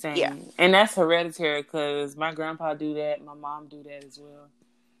 Yeah. Same. Yeah. And that's hereditary because my grandpa do that. My mom do that as well.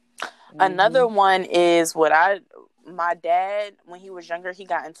 Another one is my dad, when he was younger, he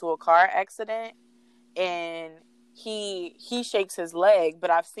got into a car accident and he shakes his leg, but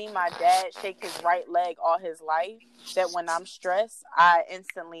I've seen my dad shake his right leg all his life, that when I'm stressed,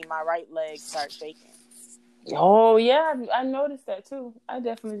 my right leg starts shaking. Oh yeah, I noticed that too. I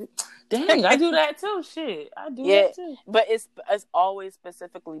definitely. Dang, I do that too. Shit, I do Yeah, that too. but it's always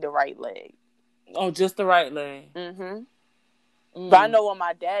specifically the right leg. Oh, just the right leg. Mm-hmm. But I Mm. know what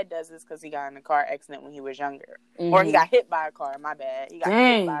my dad does is because he got in a car accident when he was younger, or he Mm-hmm. got hit by a car. My bad. He got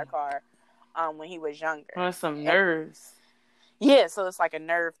hit by a Dang, car, when he was younger. that's some And, nerves. yeah, so it's like a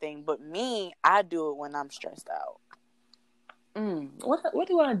nerve thing. But me, I do it when I'm stressed out. What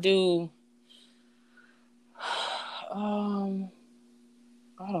do I do? I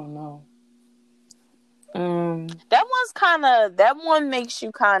don't know. That one makes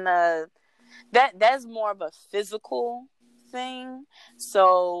you kind of that's more of a physical thing,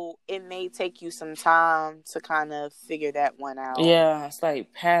 so it may take you some time to kind of figure that one out. Yeah, it's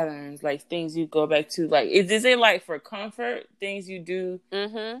like patterns, like things you go back to. Like, is it like for comfort? Things you do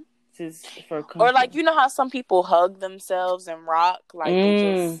just for Or like, comfort. you know how some people hug themselves and rock, like they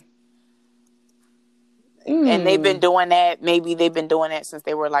just, and they've been doing that. Maybe they've been doing that since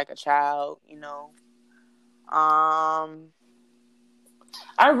they were like a child, you know.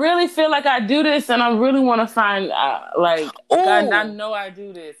 I really feel like I do this, and I really want to find like, God, I know I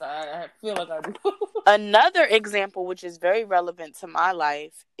do this. I feel like I do. Another example, which is very relevant to my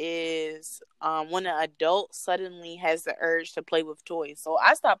life, is when an adult suddenly has the urge to play with toys. So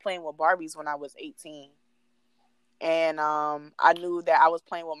I stopped playing with Barbies when I was 18. And I knew that I was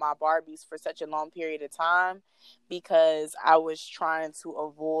playing with my Barbies for such a long period of time because I was trying to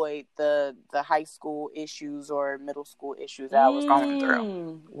avoid the high school issues or middle school issues that I was going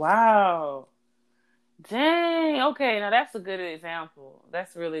through. Wow. Dang. Okay, now that's a good example.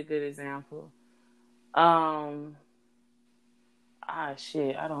 That's a really good example.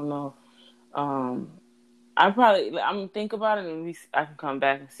 Shit, I don't know. I'm think about it, and I can come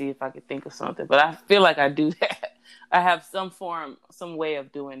back and see if I can think of something. But I feel like I do that. I have some way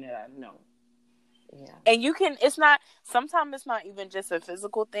of doing that. I know. Yeah. And sometimes it's not even just a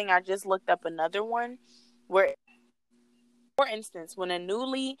physical thing. I just looked up another one where, for instance, when a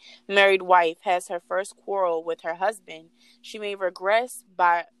newly married wife has her first quarrel with her husband, she may regress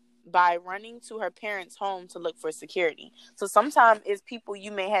by running to her parents' home to look for security. So sometimes it's people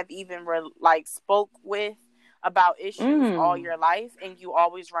you may have even spoke with about issues all your life, and you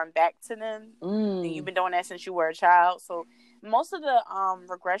always run back to them. And you've been doing that since you were a child. So most of the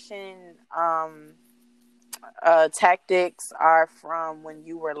regression tactics are from when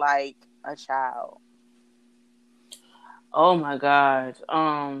you were like a child. Oh my God.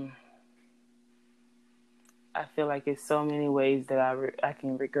 I feel like it's so many ways that I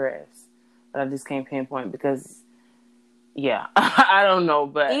can regress, but I just can't pinpoint because, yeah, I don't know.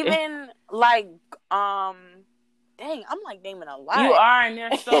 But even like, dang, I'm like naming a lot. You are, and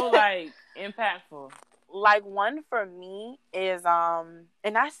they're so like impactful. Like one for me is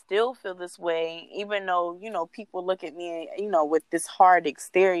and I still feel this way, even though, you know, people look at me, you know, with this hard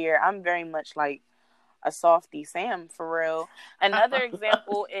exterior. I'm very much like a softy Sam, for real. Another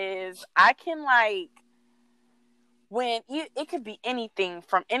example is I can like, when it could be anything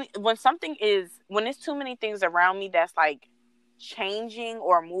from when it's too many things around me that's like changing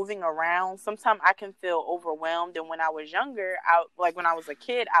or moving around. Sometimes I can feel overwhelmed, and when I was younger, when I was a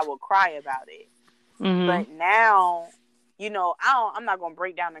kid, I would cry about it. But now, you know, I'm not gonna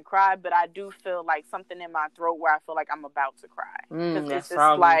break down and cry, but I do feel like something in my throat where I feel like I'm about to cry because it's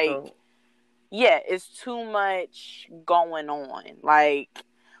just like, yeah, it's too much going on. Like,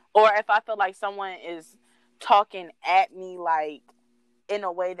 or if I feel like someone is talking at me like in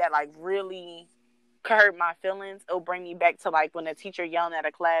a way that like really hurt my feelings, it'll bring me back to like when a teacher yelling at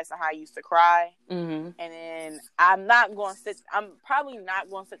a class and how I used to cry. And then I'm probably not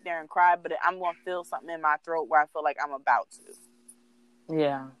going to sit there and cry, but I'm going to feel something in my throat where I feel like I'm about to.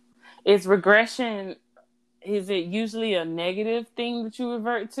 Yeah. Is regression, is it usually a negative thing that you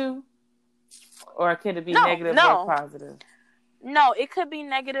revert to? Or could it be negative or positive? No, it could be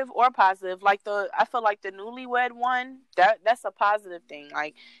negative or positive. Like I feel like the newlywed one, that's a positive thing.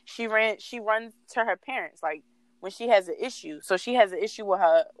 Like she runs to her parents, like when she has an issue. So she has an issue with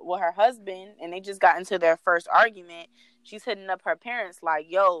her husband, and they just got into their first argument. She's hitting up her parents like,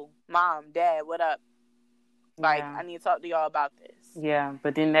 "Yo, mom, dad, what up? Like, I need to talk to y'all about this." Yeah,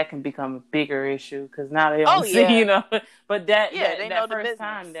 but then that can become a bigger issue because now they don't see, you know. But that know first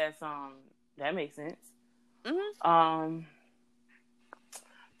time, that makes sense.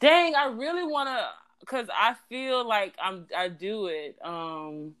 Dang, I really want to, because I feel like I do it.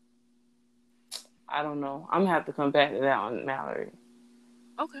 I don't know. I'm going to have to come back to that one, Mallory.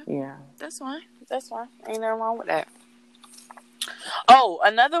 Okay. Yeah. That's fine. Ain't nothing wrong with that. Oh,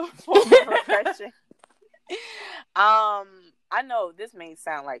 another form of regression. I know this may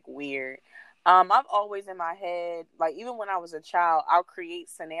sound like weird, I've always in my head, like even when I was a child, I'll create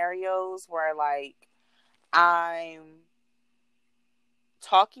scenarios where like I'm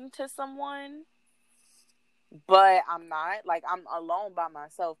talking to someone, but I'm not. Like I'm alone by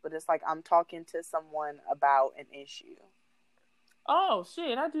myself, but it's like I'm talking to someone about an issue. Oh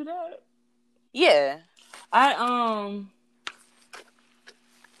shit, I do that. Yeah. I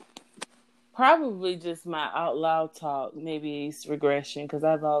probably just my out loud talk. Maybe it's regression because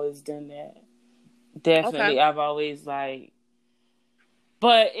I've always done that. Definitely, Okay. I've always like.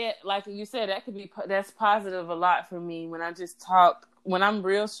 But it, like you said, that's positive a lot for me when I just talk. When I'm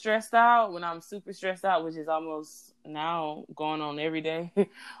real stressed out, when I'm super stressed out, which is almost now going on every day.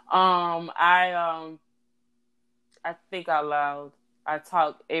 I think out loud. I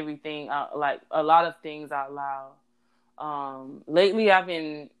talk everything out, like a lot of things out loud. Lately I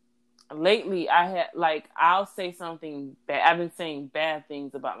had like I'll say something bad. I've been saying bad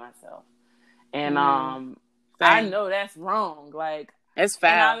things about myself, and I know that's wrong. Like it's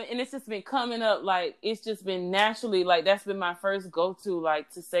foul, and it's just been coming up. Like it's just been naturally. Like that's been my first go to. Like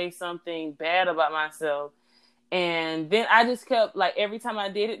to say something bad about myself, and then I just kept like every time I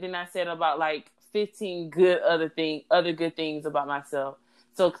did it, then I said about like 15 other good things about myself.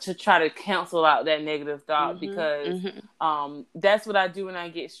 So to try to cancel out that negative thought because that's what I do when I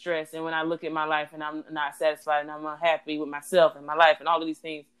get stressed and when I look at my life and I'm not satisfied and I'm unhappy with myself and my life and all of these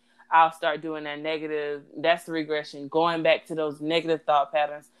things, I'll start doing that negative. That's the regression, going back to those negative thought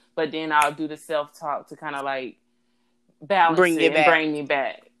patterns. But then I'll do the self-talk to kind of like balance it and bring me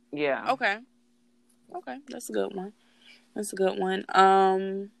back. Yeah. Okay. That's a good one.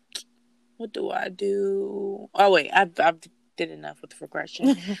 What do I do? Oh wait, I've did enough with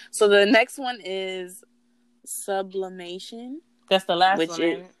regression. So the next one is sublimation. That's the last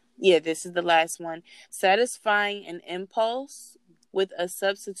one. Yeah, this is the last one. Satisfying an impulse with a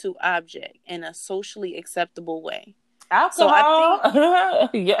substitute object in a socially acceptable way. Alcohol. So I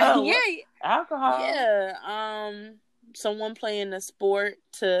think, yeah. Alcohol. Yeah. Someone playing a sport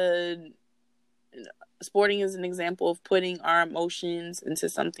sporting is an example of putting our emotions into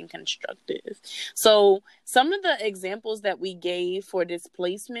something constructive. So some of the examples that we gave for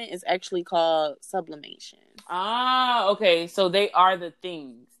displacement is actually called sublimation. Ah, okay. So they are the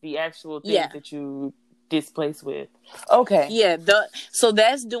things, the actual things that you displace with. Okay. Yeah. So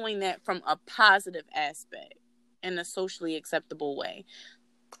that's doing that from a positive aspect in a socially acceptable way.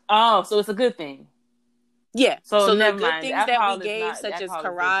 Oh, so it's a good thing. Yeah. So the good things that we gave, such as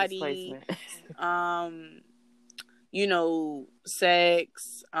karate,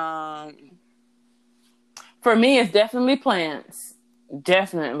 sex. For me, it's definitely plants.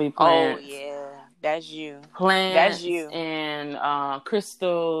 Definitely plants. Oh yeah, that's you. Plants, that's you. And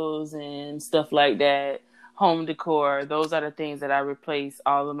crystals and stuff like that. Home decor. Those are the things that I replace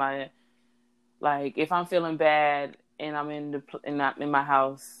all of my. Like if I'm feeling bad and I'm in my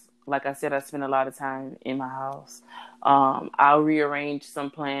house. Like I said, I spend a lot of time in my house. I'll rearrange some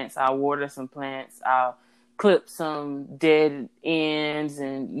plants. I'll water some plants. I'll clip some dead ends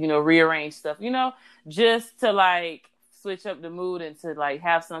and, rearrange stuff, just to like switch up the mood and to like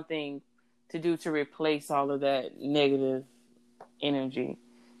have something to do to replace all of that negative energy.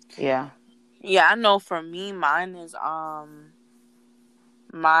 Yeah. Yeah, I know for me, mine is, I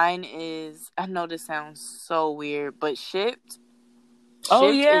know this sounds so weird, but Shipt.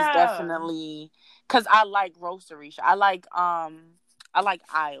 Oh Shipt is definitely because I like grocery. I like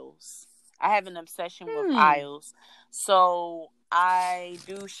aisles. I have an obsession with aisles, so I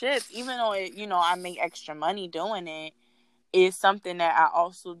do Shipt. Even though I make extra money doing it, it's something that I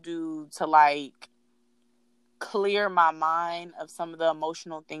also do to like clear my mind of some of the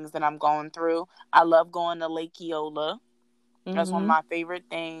emotional things that I'm going through. I love going to Lake Eola. That's one of my favorite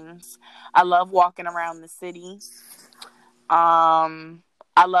things. I love walking around the city.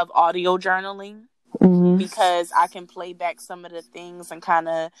 I love audio journaling because I can play back some of the things and kind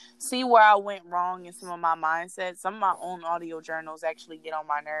of see where I went wrong in some of my mindsets. Some of my own audio journals actually get on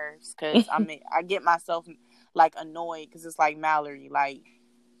my nerves because I get myself like annoyed because it's like, Mallory, like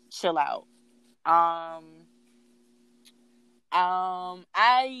chill out.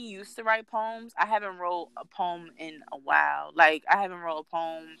 I used to write poems. I haven't wrote a poem in a while. Like I haven't wrote a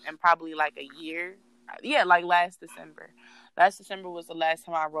poem in probably like a year. Yeah, like last December. Last December was the last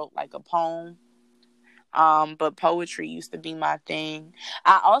time I wrote like a poem. But poetry used to be my thing.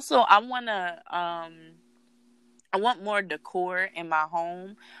 I want more decor in my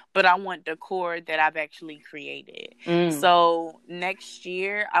home, but I want decor that I've actually created. So next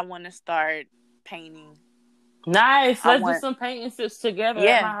year I want to start painting. Nice. Let's do some painting tips together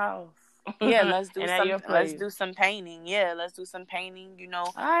at my house. Yeah, let's do and at some. your Let's place. do some painting. Yeah, let's do some painting. You know,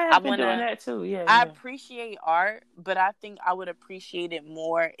 I I have been doing wanna. that too. Yeah, I yeah. appreciate art, but I think I would appreciate it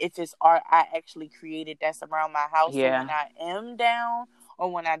more if it's art I actually created that's around my house. So Yeah. when I am down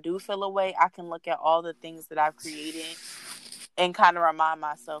or when I do feel away, I can look at all the things that I've created and kind of remind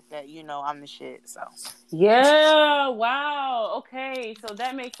myself that, you know, I'm the shit. So Yeah. Wow. Okay. So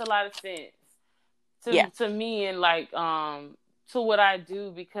that makes a lot of sense yeah. to me, and like to what I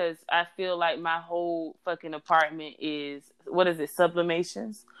do, because I feel like my whole fucking apartment is, what is it,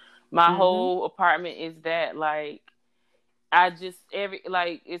 sublimations. My Mm-hmm. whole apartment is that, like, I just, every,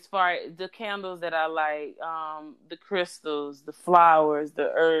 like, as far as the candles that I like, the crystals, the flowers, the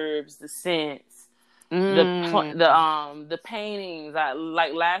herbs, the scents, the paintings. I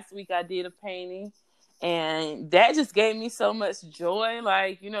like, last week I did a painting, and that just gave me so much joy.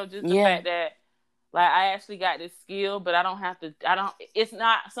 Like, you know, just the Yeah. fact that, like, I actually got this skill, but I don't have to. I don't. It's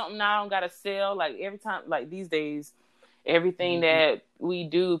not something I don't gotta sell. Like, every time, like these days, everything Mm-hmm. that we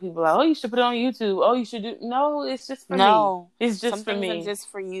do, people are like, oh, you should put it on YouTube. Oh, you should do. No, it's just for me. No, It's some just for things are me, just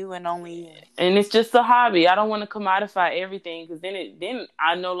for you and only you. and it's just a hobby. I don't want to commodify everything, because then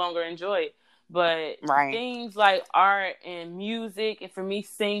I no longer enjoy it. But Right. things like art and music, and for me,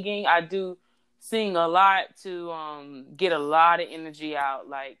 singing, I do sing a lot to get a lot of energy out.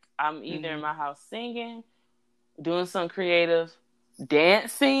 Like, I'm either in Mm-hmm. my house singing, doing something creative,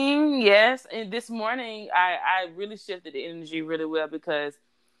 dancing. Yes. And this morning I really shifted the energy really well, because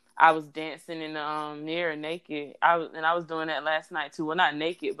I was dancing in the mirror naked. I was doing that last night too. Well, not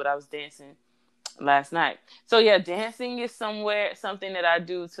naked, but I was dancing last night. So yeah, dancing is something that I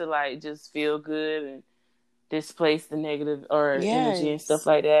do to, like, just feel good and displace the negative or energy and stuff Yes.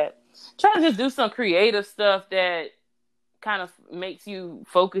 like that. Try to just do some creative stuff that kind of makes you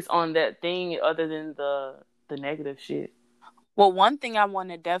focus on that thing other than the negative shit. Well, one thing I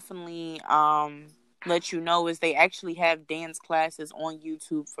want to definitely let you know is they actually have dance classes on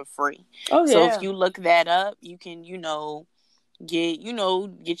YouTube for free. Oh So if yeah. you look that up, you can, get your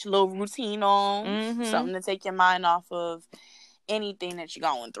little routine on, Mhm. something to take your mind off of anything that you're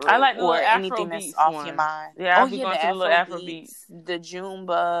going I through like the little or Afro anything that's beats off your one. mind. Yeah, Oh I'll be yeah, the going to the little Afro Afro beats. beats, the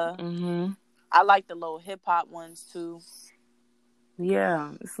Zumba. Mhm. I like the little hip hop ones too.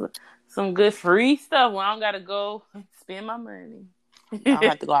 Yeah, it's some good free stuff when I don't gotta go spend my money. I don't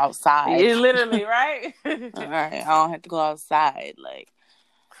have to go outside. Yeah, literally, right? All right, I don't have to go outside. Like,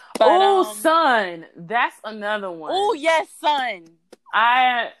 but Oh, son, that's another oh one. yes, son.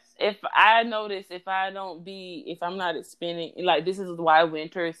 If I notice, if I'm not spending, like, this is why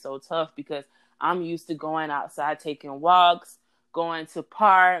winter is so tough, because I'm used to going outside, taking walks, going to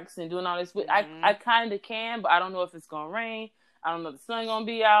parks, and doing all this. Mm-hmm. I kind of can, but I don't know if it's gonna rain. I don't know if the sun gonna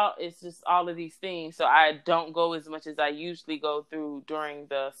be out. It's just all of these things, so I don't go as much as I usually go through during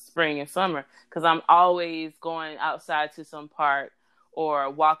the spring and summer, because I'm always going outside to some park or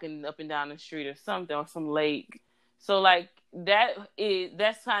walking up and down the street or something, or some lake. So, like,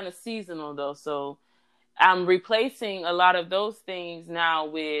 that's kind of seasonal though. So I'm replacing a lot of those things now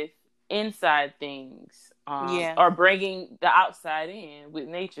with inside things, Yeah, or bringing the outside in with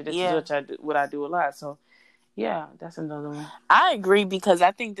nature. This is yeah. what I do a lot. So yeah, that's another one. I agree because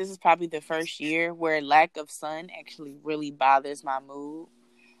I think this is probably the first year where lack of sun actually really bothers my mood.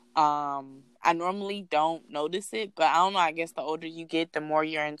 I normally don't notice it, but I don't know. I guess the older you get, the more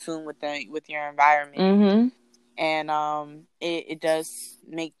you're in tune with your environment, Mm-hmm. and it does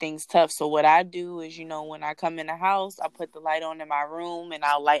make things tough. So what I do is, when I come in the house, I put the light on in my room, and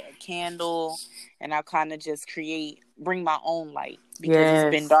I'll light a candle, and I'll kind of just bring my own light because it's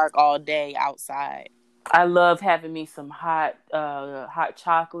been Yes. dark all day outside. I love having me some hot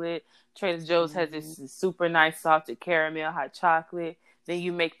chocolate. Trader Joe's has Mm-hmm. this super nice salted caramel hot chocolate. Then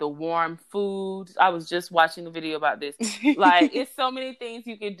you make the warm foods. I was just watching a video about this. Like, it's so many things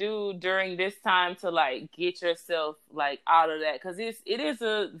you can do during this time to, like, get yourself, like, out of that, because it is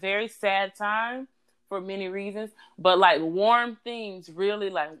a very sad time for many reasons. But, like, warm things really,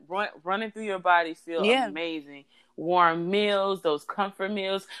 like, running through your body feel Yeah. amazing. Warm meals, those comfort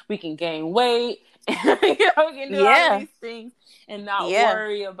meals. We can gain weight. We can do all of these things and not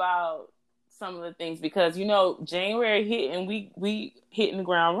worry about some of the things, because January hit and we hitting the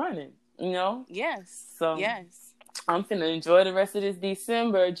ground running. Yes. So yes, I'm finna enjoy the rest of this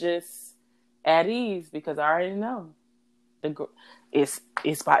December just at ease, because I already know it's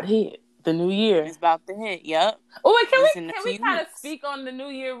about to hit the new year. It's about to hit. Yep. Oh, wait, can we kind of speak on the new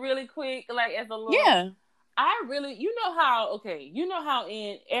year really quick, like, as a little? Yeah. I really, how at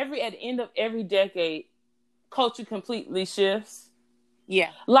the end of every decade, culture completely shifts.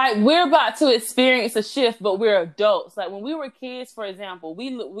 Yeah. Like, we're about to experience a shift, but we're adults. Like, when we were kids, for example, we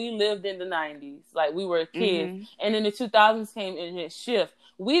lived in the 90s. Like, we were kids. Mm-hmm. And then the 2000s came in and shift.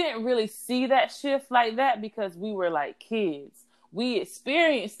 We didn't really see that shift like that because we were, like, kids. We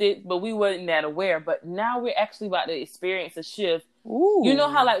experienced it, but we weren't that aware. But now we're actually about to experience a shift. Ooh. You know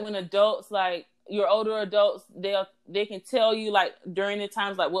how, like, when adults, like, your older adults, they can tell you, like, during the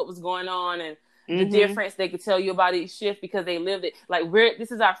times, like, what was going on and the difference, they could tell you about each shift because they lived it. Like, this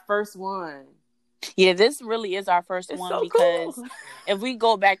is our first one. Yeah, this really is our first It's one so because cool. if we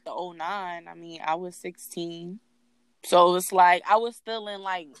go back to 09, I mean, I was 16. So it's like I was still in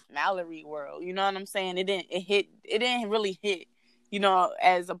like Mallory world. You know what I'm saying? It didn't really hit,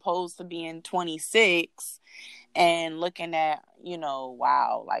 as opposed to being 26 and looking at,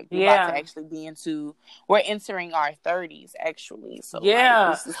 wow, like we're about to actually we're entering our 30s actually. So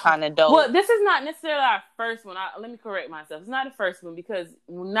like, this is kind of dope. Well, this is not necessarily our first one. Let me correct myself. It's not the first one because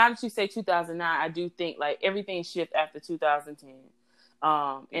now that you say 2009, I do think like everything shifted after 2010.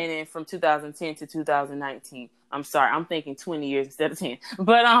 And then from 2010 to 2019. I'm sorry, I'm thinking 20 years instead of 10.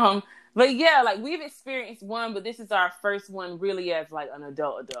 But yeah, like we've experienced one, but this is our first one really as like an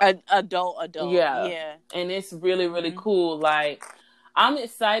adult. Adult. Yeah. And it's really, really cool. Like, I'm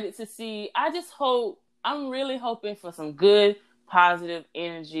excited to see. I'm really hoping for some good, positive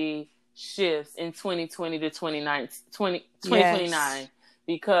energy shifts in 2020 to 2029 Yes.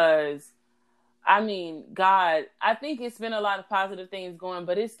 because I mean, God, I think it's been a lot of positive things going,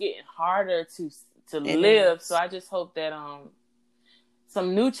 but it's getting harder to live. So I just hope that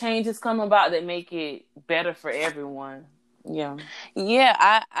some new changes come about that make it better for everyone. Yeah. Yeah,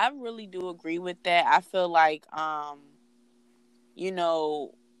 I really do agree with that. I feel like I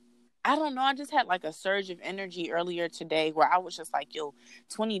don't know, I just had like a surge of energy earlier today where I was just like, yo,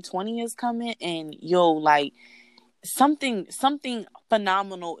 2020 is coming and like something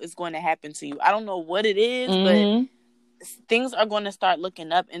phenomenal is going to happen to you. I don't know what it is, but things are going to start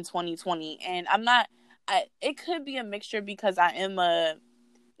looking up in 2020. And it could be a mixture because I am a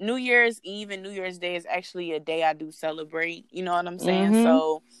New Year's Eve and New Year's Day is actually a day I do celebrate. You know what I'm saying?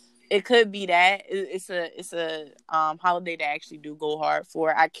 So it could be that it's a holiday that I actually do go hard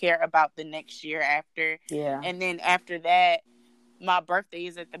for. I care about the next year after. Yeah. And then after that, my birthday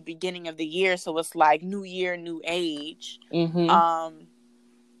is at the beginning of the year, so it's like new year, new age.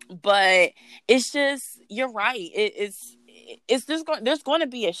 But it's just, you're right. It's just there's going to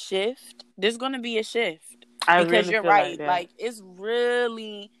be a shift. There's going to be a shift because you're right. Like it's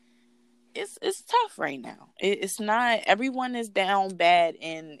really. It's tough right now. It's not, everyone is down bad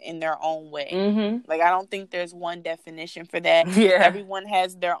in their own way. Like I don't think there's one definition for that. Yeah. Everyone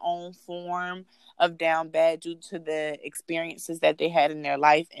has their own form of down bad due to the experiences that they had in their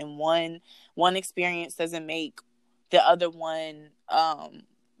life, and one experience doesn't make the other one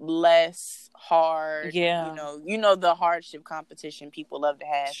less hard. Yeah. The hardship competition people love to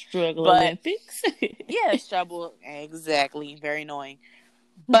have. Struggle Olympics. Yeah, struggle. Exactly. Very annoying.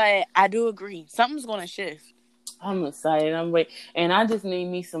 But I do agree. Something's going to shift. I'm excited. I'm waiting. And I just need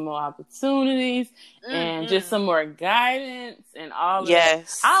me some more opportunities and just some more guidance and all of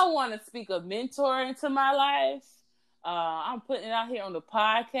that. I want to speak a mentor into my life. I'm putting it out here on the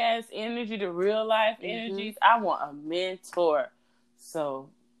podcast, energy to real life energies. I want a mentor.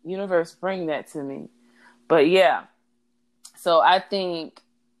 So, universe, bring that to me. But yeah. So I think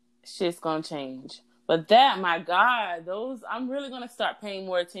shit's going to change. But that, my God, I'm really going to start paying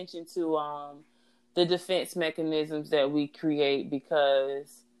more attention to the defense mechanisms that we create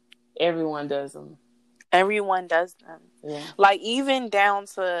because everyone does them. Everyone does them. Yeah. Like even down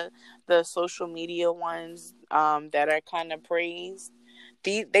to the social media ones that are kind of praised.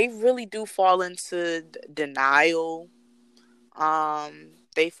 They really do fall into denial.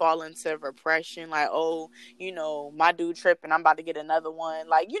 They fall into repression, like, oh, my dude tripping, I'm about to get another one.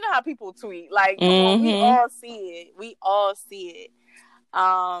 Like, you know how people tweet. Like, come on, we all see it.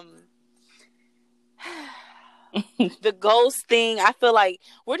 The ghost thing, I feel like,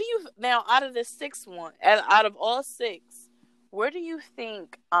 where do you, now, out of the sixth one, out of all six, where do you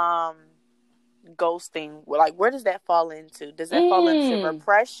think ghosting, like, where does that fall into? Does that fall into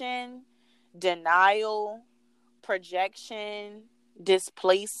repression, denial, projection,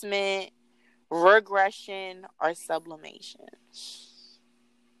 displacement, regression, or sublimation?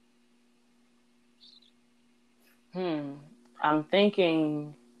 I'm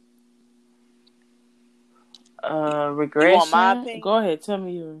thinking regression. You want my opinion? Go ahead, tell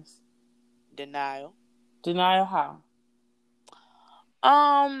me yours. Denial. Denial how?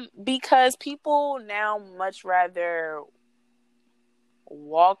 Because people now much rather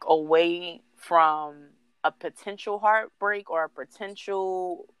walk away from a potential heartbreak or a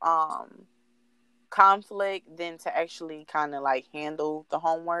potential conflict than to actually kind of like handle the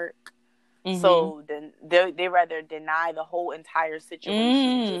homework. Mm-hmm. So then they rather deny the whole entire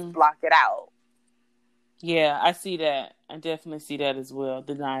situation, just block it out. Yeah, I see that. I definitely see that as well.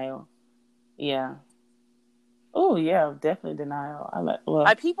 Denial. Yeah. Oh yeah, definitely denial.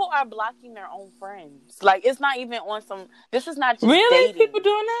 Like people are blocking their own friends. Like it's not even on some. This is not just really dating. People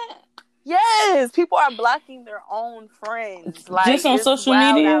doing that. Yes, people are blocking their own friends. Like just on social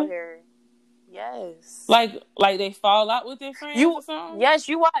media out here. Yes. Like they fall out with their friends or something. Yes,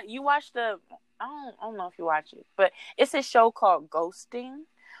 you watch the. I don't know if you watch it, but it's a show called Ghosting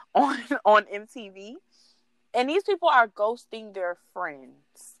on MTV, and these people are ghosting their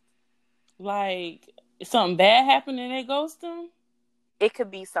friends. Like something bad happened and they ghost them? It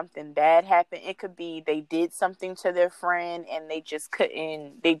could be something bad happened. It could be they did something to their friend and they just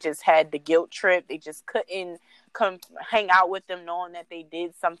couldn't. They just had the guilt trip. They just couldn't come hang out with them knowing that they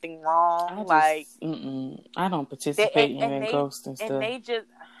did something wrong. I don't participate in that ghosting stuff. And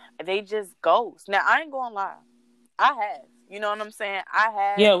they just ghost. Now I ain't gonna lie. I have. You know what I'm saying? I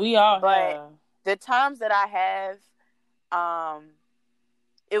have. Yeah, we all have. But the times that I have,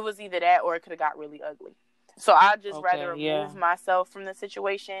 it was either that or it could have got really ugly. So I just rather remove myself from the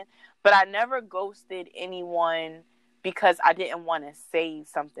situation. But I never ghosted anyone because I didn't want to say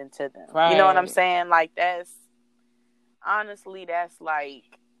something to them. Right. You know what I'm saying? Like that's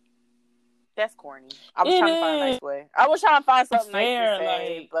corny. I was trying to find a nice way. I was trying to find something nice to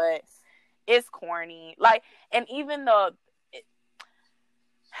say, but it's corny. Like, and even though,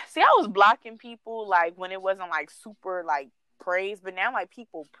 I was blocking people like when it wasn't like super like praise, but now like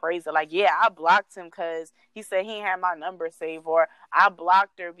people praise it. Like, yeah, I blocked him because he said he had my number saved, or I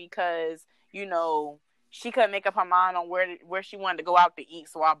blocked her because she couldn't make up her mind on where she wanted to go out to eat,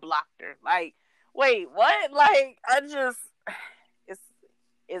 so I blocked her. Like, wait, what? Like,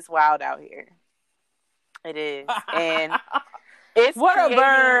 it's wild out here. It is, and it's what a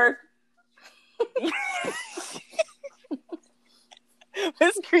bird.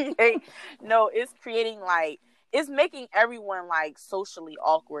 It's creating like. It's making everyone like socially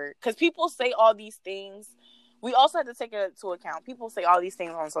awkward because people say all these things. We also have to take it into account. People say all these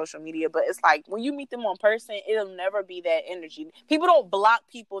things on social media, but it's like when you meet them in person, it'll never be that energy. People don't block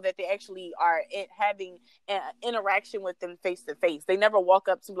people that they actually are having an interaction with them face to face. They never walk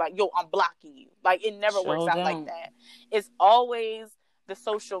up to like, yo, I'm blocking you. Like it never works out like that. It's always the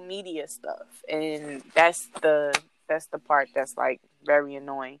social media stuff. And that's the part that's like very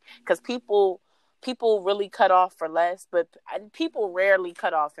annoying because people really cut off for less, but people rarely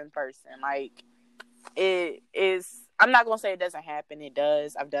cut off in person. Like, it is, I'm not going to say it doesn't happen. It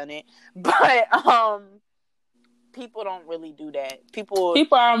does. I've done it. But, people don't really do that. People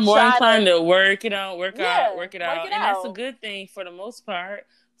are more inclined to work it out. And that's a good thing for the most part.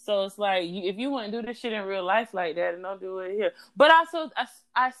 So it's like, if you want to do this shit in real life like that, then don't do it here. But also,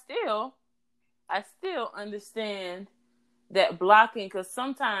 I still understand that blocking, because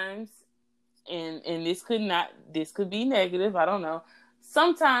sometimes, and this could be negative, I don't know.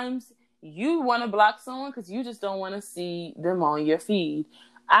 Sometimes you want to block someone because you just don't want to see them on your feed.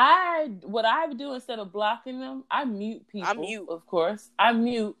 What I do instead of blocking them, I mute people. Of course. I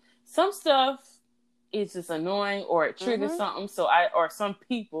mute. Some stuff is just annoying or it triggers something. Or some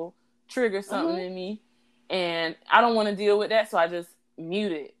people trigger something in me, and I don't want to deal with that, so I just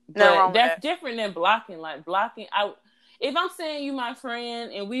mute it. But that's different than blocking. Like blocking, if I'm saying you my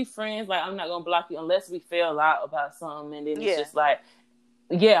friend and we friends, like I'm not gonna block you unless we fell out about something, and then it's just like,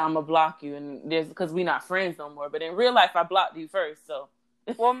 yeah, I'm gonna block you, and because we not friends no more. But in real life, I blocked you first, so.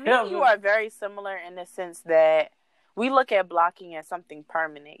 Well, me and you are very similar in the sense that we look at blocking as something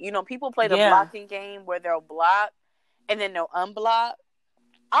permanent. People play the blocking game where they'll block and then they'll unblock.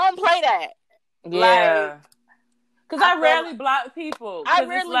 I don't play that. Yeah. Because I rarely block people. I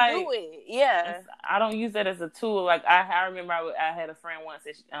rarely do it. Yeah. I don't use that as a tool. Like, I remember I had a friend once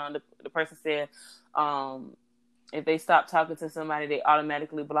that the person said, if they stop talking to somebody, they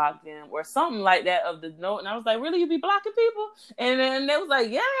automatically block them or something like that of the note. And I was like, really? You be blocking people? And then they was like,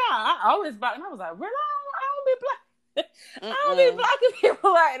 yeah, I always block. And I was like, really? I don't be blocking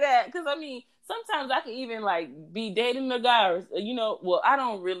people like that. Because, sometimes I can even, like, be dating a guy or, I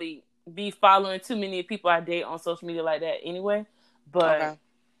don't really be following too many people I date on social media like that anyway, but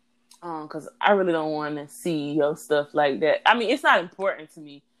because I really don't want to see your stuff like that. It's not important to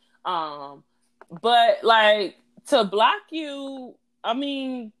me, but like to block you, I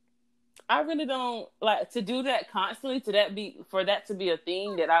really don't like to do that constantly. For that to be a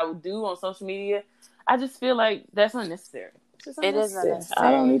thing that I would do on social media. I just feel like that's unnecessary. Just It is unnecessary. unnecessary.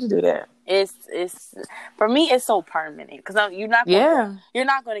 I don't need to do that. It's for me. It's so permanent because you're not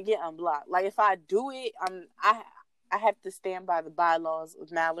gonna get unblocked. Like if I do it, I have to stand by the bylaws of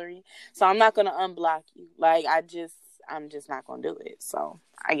Mallory, so I'm not gonna unblock you. Like I'm just not gonna do it. So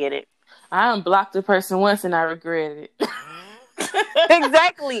I get it. I unblocked a person once and I regretted it.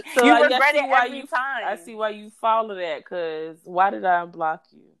 Exactly. So you regret it every time. I see why you follow that, because why did I unblock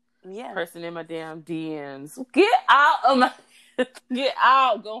you? Yeah. Person in my damn DMs. Get out of my... Get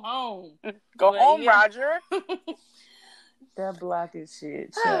out. Go home. Go home, Roger. That blocking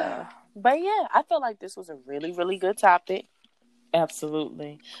shit, child. But yeah, I feel like this was a really, really good topic.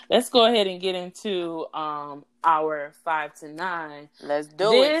 Absolutely. Let's go ahead and get into our 5 to 9. Let's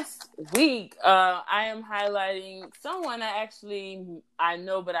do it. This week, I am highlighting someone I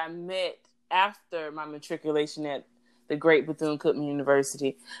know, but I met after my matriculation at the great Bethune-Cookman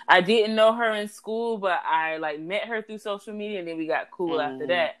University. I didn't know her in school, but I met her through social media, and then we got cool after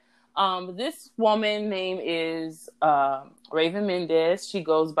that. This woman name is Raven Mendez. She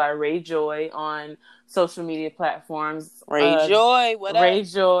goes by Ray Joy on social media platforms. Ray Joy, what up? Ray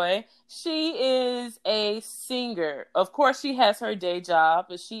Joy. She is a singer. Of course, she has her day job,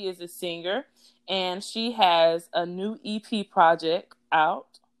 but she is a singer, and she has a new EP project out.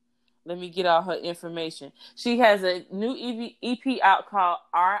 Let me get all her information. She has a new EP out called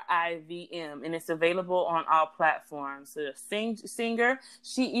RIVM, and it's available on all platforms. So singer.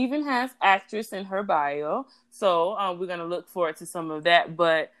 She even has actress in her bio. So we're going to look forward to some of that.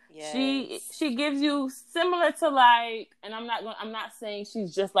 But yes. She gives you similar to and I'm not saying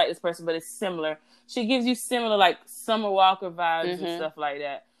she's just like this person, but it's similar. She gives you similar Summer Walker vibes and stuff like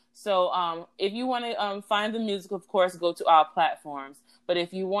that. So if you want to find the music, of course, go to all platforms. But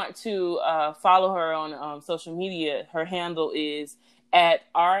if you want to follow her on social media, her handle is at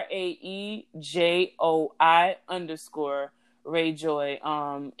RAEJOI _ Ray Joy.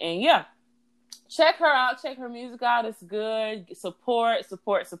 And yeah, check her out. Check her music out. It's good. Support.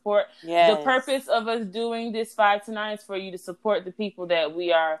 Yes. The purpose of us doing this 5 to 9 is for you to support the people that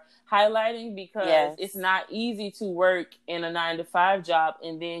we are highlighting, because it's not easy to work in a 9-to-5 job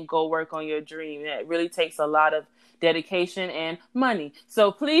and then go work on your dream. It really takes a lot of dedication and money.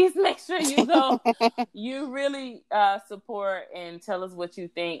 So please make sure you go. You really support and tell us what you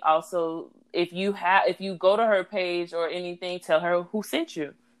think. Also, if you go to her page or anything, tell her who sent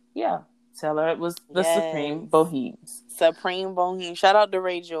you. Yeah. Tell her it was the Supreme Bohemes. Supreme Bohemes. Shout out to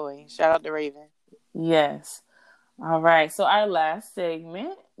Ray Joy. Shout out to Raven. Yes. All right. So our last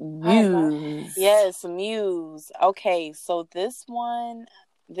segment, Muse. Yes, Muse. Okay. So this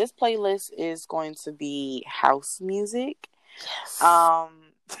playlist is going to be house music. Yes. Shout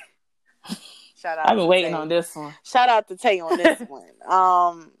out. I've been waiting on this one. Shout out to Tay on this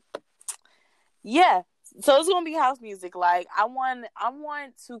one. Yeah. So it's gonna be house music. I want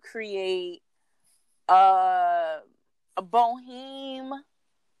to create a boheme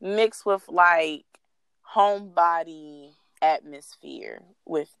mixed with homebody atmosphere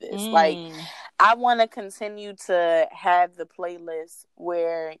with this. I want to continue to have the playlist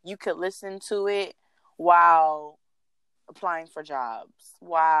where you could listen to it while applying for jobs,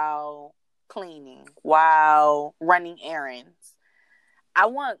 while cleaning, while running errands. I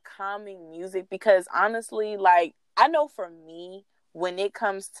want calming music because honestly, I know for me, when it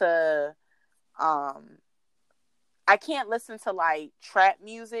comes to I can't listen to trap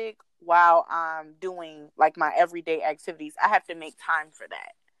music while I'm doing my everyday activities. I have to make time for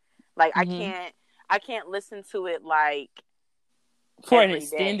that. I can't listen to it for an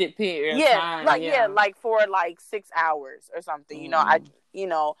extended period of time. For 6 hours or something. I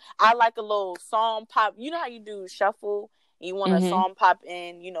like a little song pop. You know how you do shuffle? You want a song pop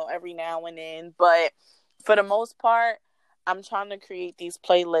in, every now and then. But for the most part, I'm trying to create these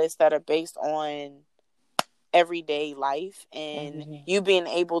playlists that are based on everyday life and you being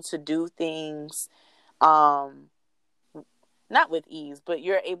able to do things not with ease, but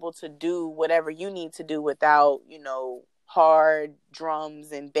you're able to do whatever you need to do without hard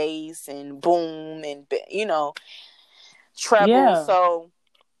drums and bass and boom and treble. So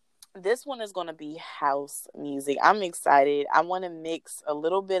this one is going to be house music. I'm excited. I want to mix a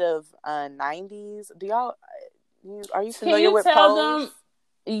little bit of 90s. Are you familiar with Pose?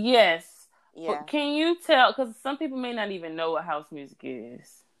 Yes. Yeah. Can you tell, because some people may not even know what house music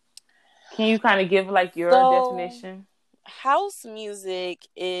is. Can you kind of give your definition? House music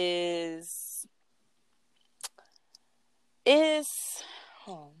is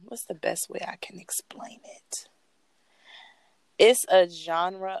what's the best way I can explain it? It's a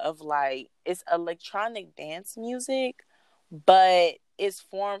genre of it's electronic dance music, but it's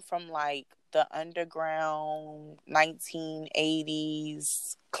formed from the underground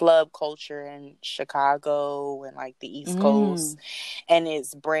 1980s club culture in Chicago and like the East Coast, and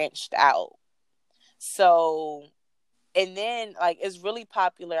it's branched out. So, and then like it's really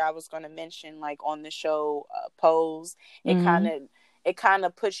popular. I was going to mention like on the show Pose, it kind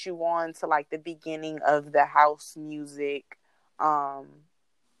of puts you on to like the beginning of the house music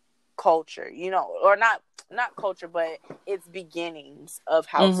culture, you know, or not culture, but its beginnings of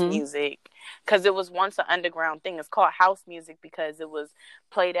house music, because it was once an underground thing. It's called house music because it was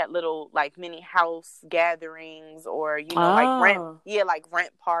played at little like mini house gatherings, or you know, like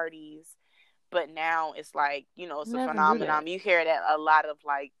rent parties. But now it's like, you know, it's a phenomenon. You hear it at a lot of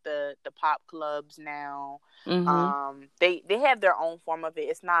like the pop clubs now. They have their own form of it.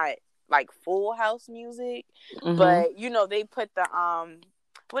 It's not like full house music, but you know, they put the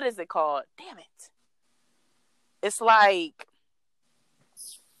what is it called? Damn it. It's like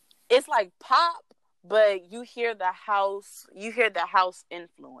pop, but you hear the house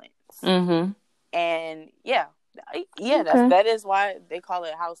influence. And that is why they call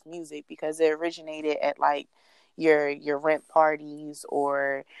it house music, because it originated at like your rent parties,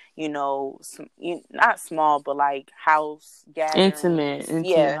 or you know, not small, but like house gatherings, intimate, and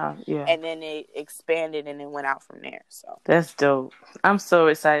then it expanded and it went out from there. So that's dope. I'm so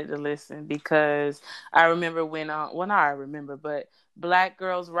excited to listen, because I remember when but Black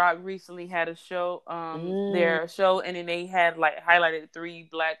Girls Rock recently had a show, their show, and then they had like highlighted 3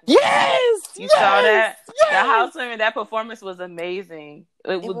 black women. You saw that? The house women, that performance was amazing.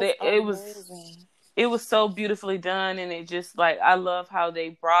 It was so beautifully done, and it just like, I love how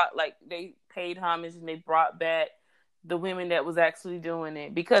they paid homage and they brought back the women that was actually doing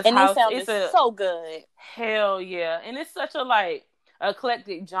it, because and house, it sounded so good. Hell yeah. And it's such a like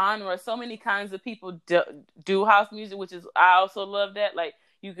eclectic genre. So many kinds of people do house music, which is, I also love that. Like,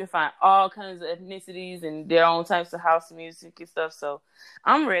 you can find all kinds of ethnicities and their own types of house music and stuff. So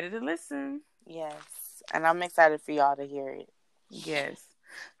I'm ready to listen. Yes. And I'm excited for y'all to hear it. Yes.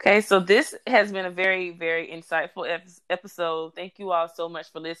 Okay, so this has been a very, very insightful episode. Thank you all so much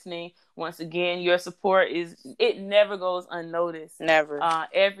for listening. Once again, your support it never goes unnoticed. Never.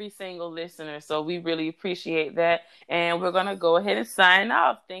 Every single listener. So we really appreciate that. And we're going to go ahead and sign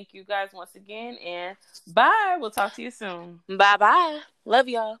off. Thank you guys once again, and bye. We'll talk to you soon. Bye-bye. Love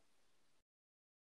y'all.